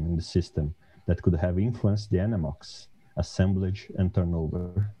nitrogen in the system that could have influenced the anammox assemblage and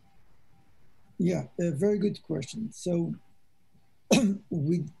turnover? Yeah, a very good question. So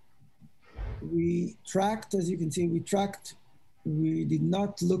we tracked, as you can see, we did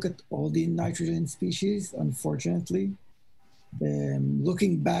not look at all the nitrogen species, unfortunately.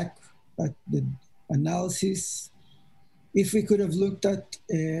 Looking back at the analysis, if we could have looked at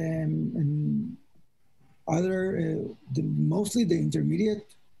mostly the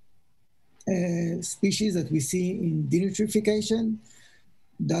intermediate species that we see in denitrification,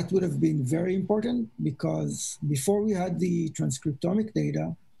 that would have been very important, because before we had the transcriptomic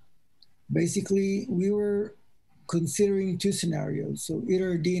data, basically we were considering 2 scenarios. So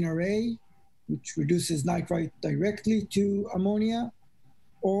either DNRA, which reduces nitrite directly to ammonia,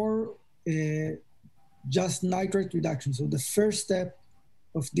 or just nitrite reduction. So the first step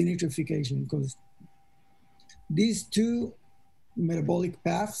of denitrification, because these 2 metabolic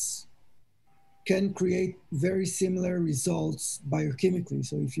paths can create very similar results biochemically.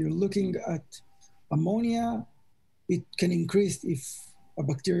 So if you're looking at ammonia, it can increase if a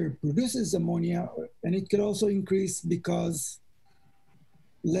bacteria produces ammonia, and it could also increase because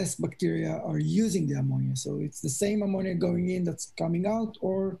less bacteria are using the ammonia. So it's the same ammonia going in that's coming out,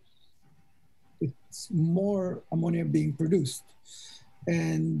 or it's more ammonia being produced.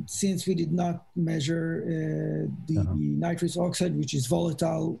 And since we did not measure the nitrous oxide, which is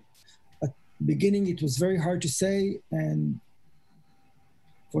volatile, at the beginning it was very hard to say. And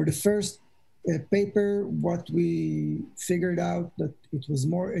for the first paper, what we figured out that it was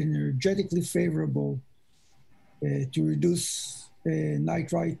more energetically favorable to reduce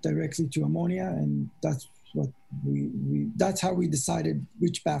nitrite directly to ammonia, and that's what that's how we decided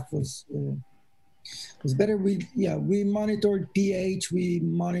which path was It was better. We monitored pH, we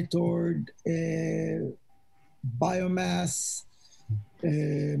monitored biomass.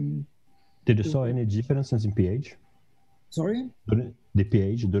 Did you saw any differences in pH? Sorry? During the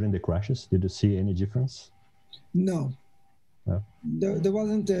pH during the crashes, did you see any difference? No. No. There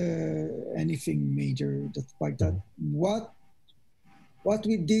wasn't anything major like that. What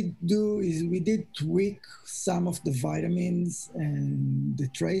we did do is we did tweak some of the vitamins and the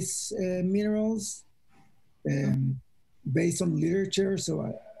trace minerals based on literature. So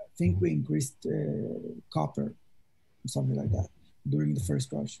I think we increased copper, something like that, during the first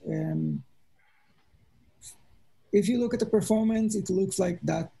crash. If you look at the performance, it looks like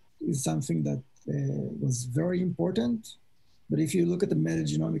that is something that was very important. But if you look at the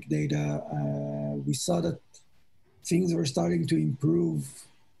metagenomic data, we saw that things were starting to improve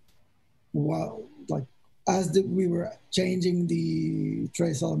as we were changing the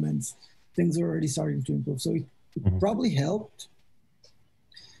trace elements, things were already starting to improve. So it probably helped,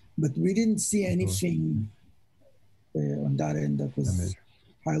 but we didn't see anything on that end that was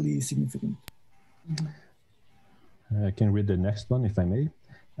highly significant. I can read the next one, if I may.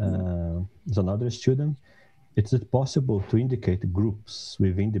 There's another student. Is it possible to indicate groups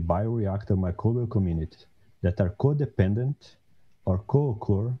within the bioreactor microbial community that are codependent or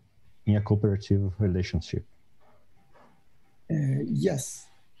co-occur in a cooperative relationship? Yes.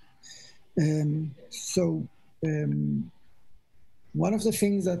 One of the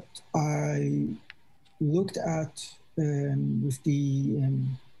things that I looked at with the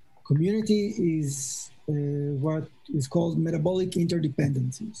community is what is called metabolic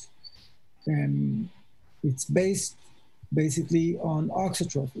interdependencies. It's based basically on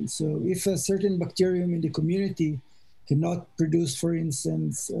auxotrophy. So if a certain bacterium in the community cannot produce, for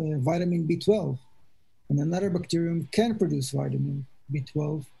instance, vitamin B12, and another bacterium can produce vitamin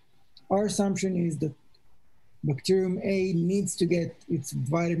B12, our assumption is that bacterium A needs to get its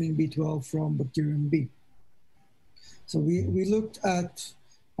vitamin B12 from bacterium B. So we looked at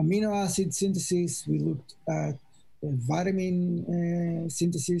amino acid synthesis, we looked at vitamin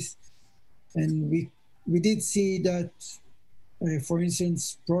synthesis, and we did see that, for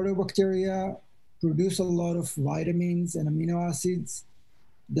instance, protobacteria produce a lot of vitamins and amino acids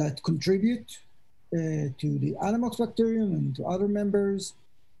that contribute to the anammox bacterium and to other members.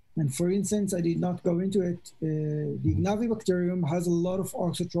 And for instance, I did not go into it, the Ignavibacterium has a lot of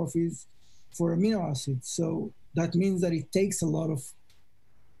auxotrophies for amino acids. So that means that it takes a lot of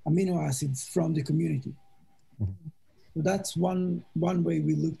amino acids from the community. So that's one way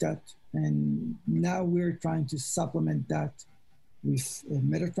we looked at. And now we're trying to supplement that with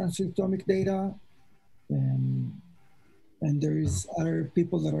metatranscriptomic data. And there is other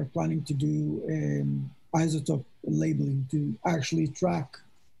people that are planning to do isotope labeling to actually track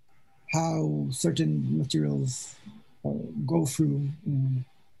how certain materials go through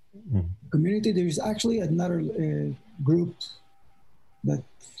community. There's actually another group that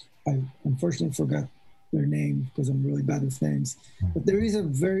I unfortunately forgot their name because I'm really bad with names. But there is a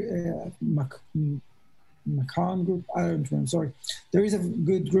very Macron group. I don't know. I'm sorry. There is a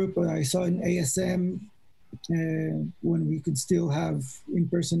good group I saw in ASM when we could still have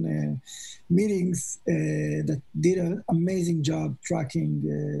in-person meetings that did an amazing job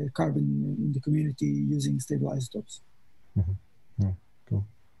tracking carbon in the community using stable isotopes. Cool.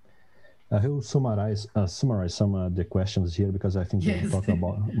 I will summarize some of the questions here because I think we're talking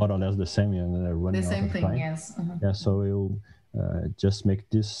about more or less the same and running out of time. Yes. Yeah, so we'll just make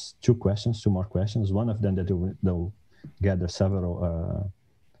these two more questions. One of them that they'll gather several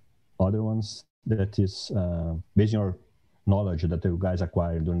other ones that is based on your knowledge that you guys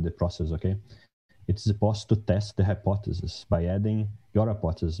acquired during the process, okay? It's possible to test the hypothesis by adding your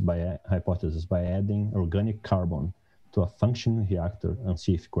hypothesis by adding organic carbon to a functioning reactor and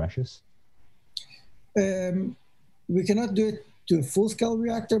see if it crashes? We cannot do it to a full-scale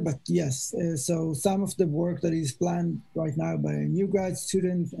reactor, but yes. So some of the work that is planned right now by a new grad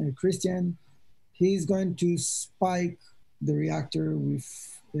student, Christian, he's going to spike the reactor with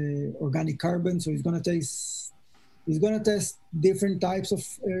organic carbon. So he's going to test different types of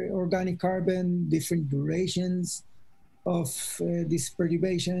organic carbon, different durations of this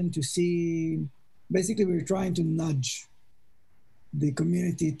perturbation to see. Basically, we're trying to nudge the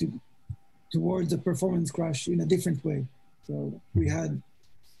community towards a performance crash in a different way. So we had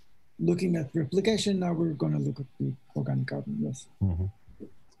looking at replication, now we're going to look at the organic carbon, yes.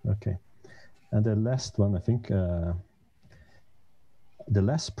 Okay. And the last one, I think, the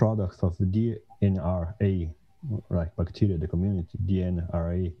last product of the DNRA, like bacteria, the community,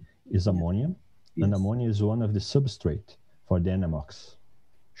 DNRA, is ammonia. Yes. And ammonia is one of the substrate for the anammox.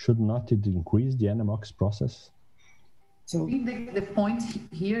 should not it increase the anammox process? So the point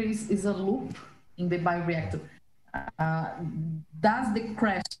here is a loop in the bioreactor. Does the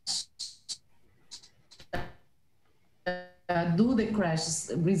crash do the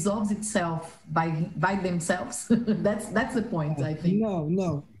crashes resolves itself by themselves? that's the point, I think.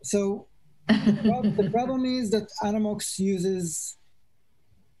 No. So the problem is that anammox uses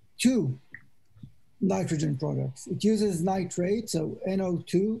two nitrogen products. It uses nitrate, so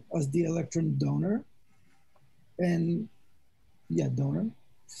NO2 as the electron donor, and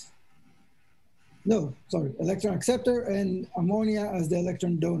electron acceptor, and ammonia as the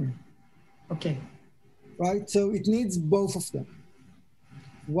electron donor. Okay. Right, so it needs both of them.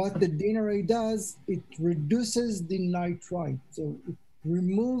 What the DNA does, it reduces the nitrite, so it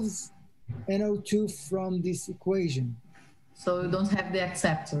removes NO2 from this equation. So you don't have the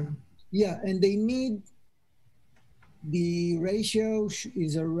acceptor. Yeah, and they need, the ratio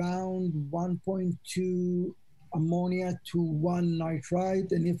is around 1.2 ammonia to 1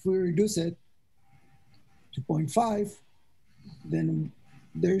 nitrite, and if we reduce it to 0.5, then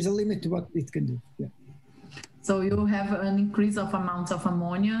there's a limit to what it can do. Yeah. So you have an increase of amount of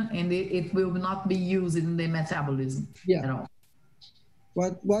ammonia, and it will not be used in the metabolism at all.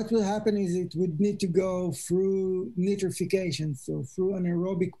 What will happen is it would need to go through nitrification, so through an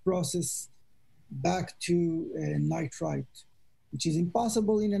aerobic process back to nitrite, which is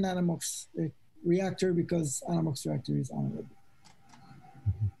impossible in an anammox reactor because anammox reactor is anaerobic.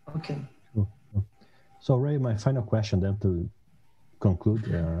 Okay. So Ray, my final question then to conclude.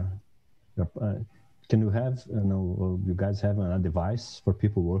 Can you have, you guys have an advice for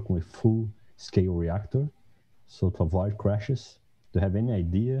people working with full-scale reactor, so to avoid crashes? Do you have any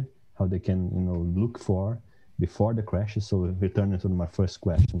idea how they can, look for before the crashes? So returning to my first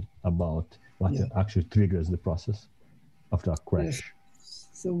question about what actually triggers the process of the crash. Yes.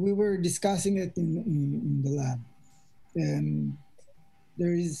 So we were discussing it in the lab.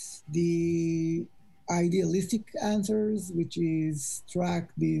 There is the idealistic answers, which is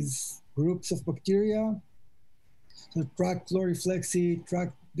track these groups of bacteria, so track chloriflexi,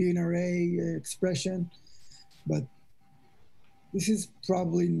 track DNA expression, but this is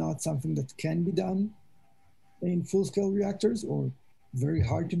probably not something that can be done in full-scale reactors, or very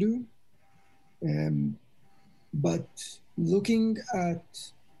hard to do. But looking at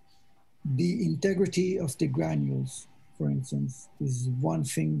the integrity of the granules, for instance, is one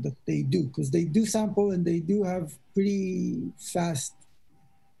thing that they do, because they do sample and they do have pretty fast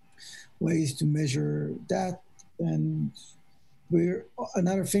ways to measure that. And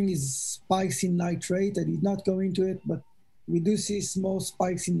another thing is spikes in nitrate. I did not go into it, but we do see small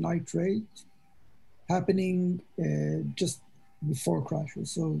spikes in nitrate happening just before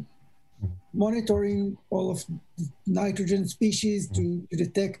crashes. So monitoring all of the nitrogen species to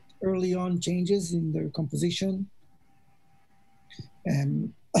detect early on changes in their composition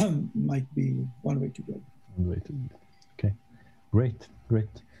might be one way to go. Okay, great.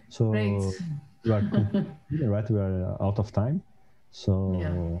 So we are right. We are out of time.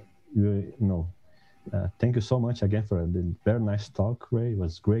 So thank you so much again for the very nice talk, Ray. It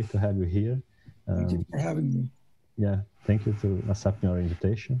was great to have you here. Thank you for having me. Yeah, thank you for accepting our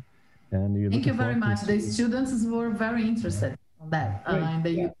invitation. And thank you very much. The students were very interested on that in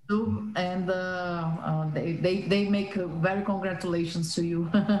the YouTube, and they make very congratulations to you.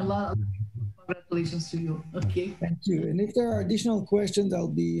 A lot of congratulations to you. Okay. Thank you. And if there are additional questions, I'll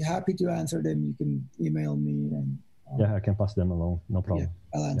be happy to answer them. You can email me and I can pass them along. No problem.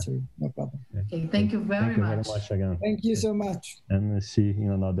 Yeah, I'll answer. No problem. Okay. Thank you very much. Again. Thank you so much. And see you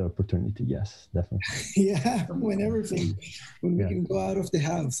in another opportunity. Yes, definitely. Yeah, when we can go out of the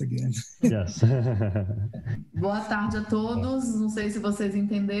house again. Yes. Boa tarde a todos. Não sei se vocês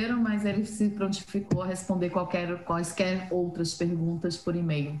entenderam, mas ele se prontificou a responder quaisquer outras perguntas por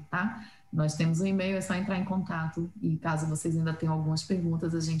e-mail, tá? Nós temos um e-mail, é só entrar em contato e caso vocês ainda tenham algumas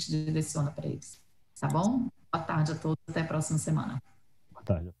perguntas, a gente direciona para eles. Tá bom? Boa tarde a todos, até a próxima semana. Boa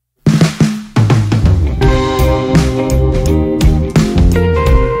tarde.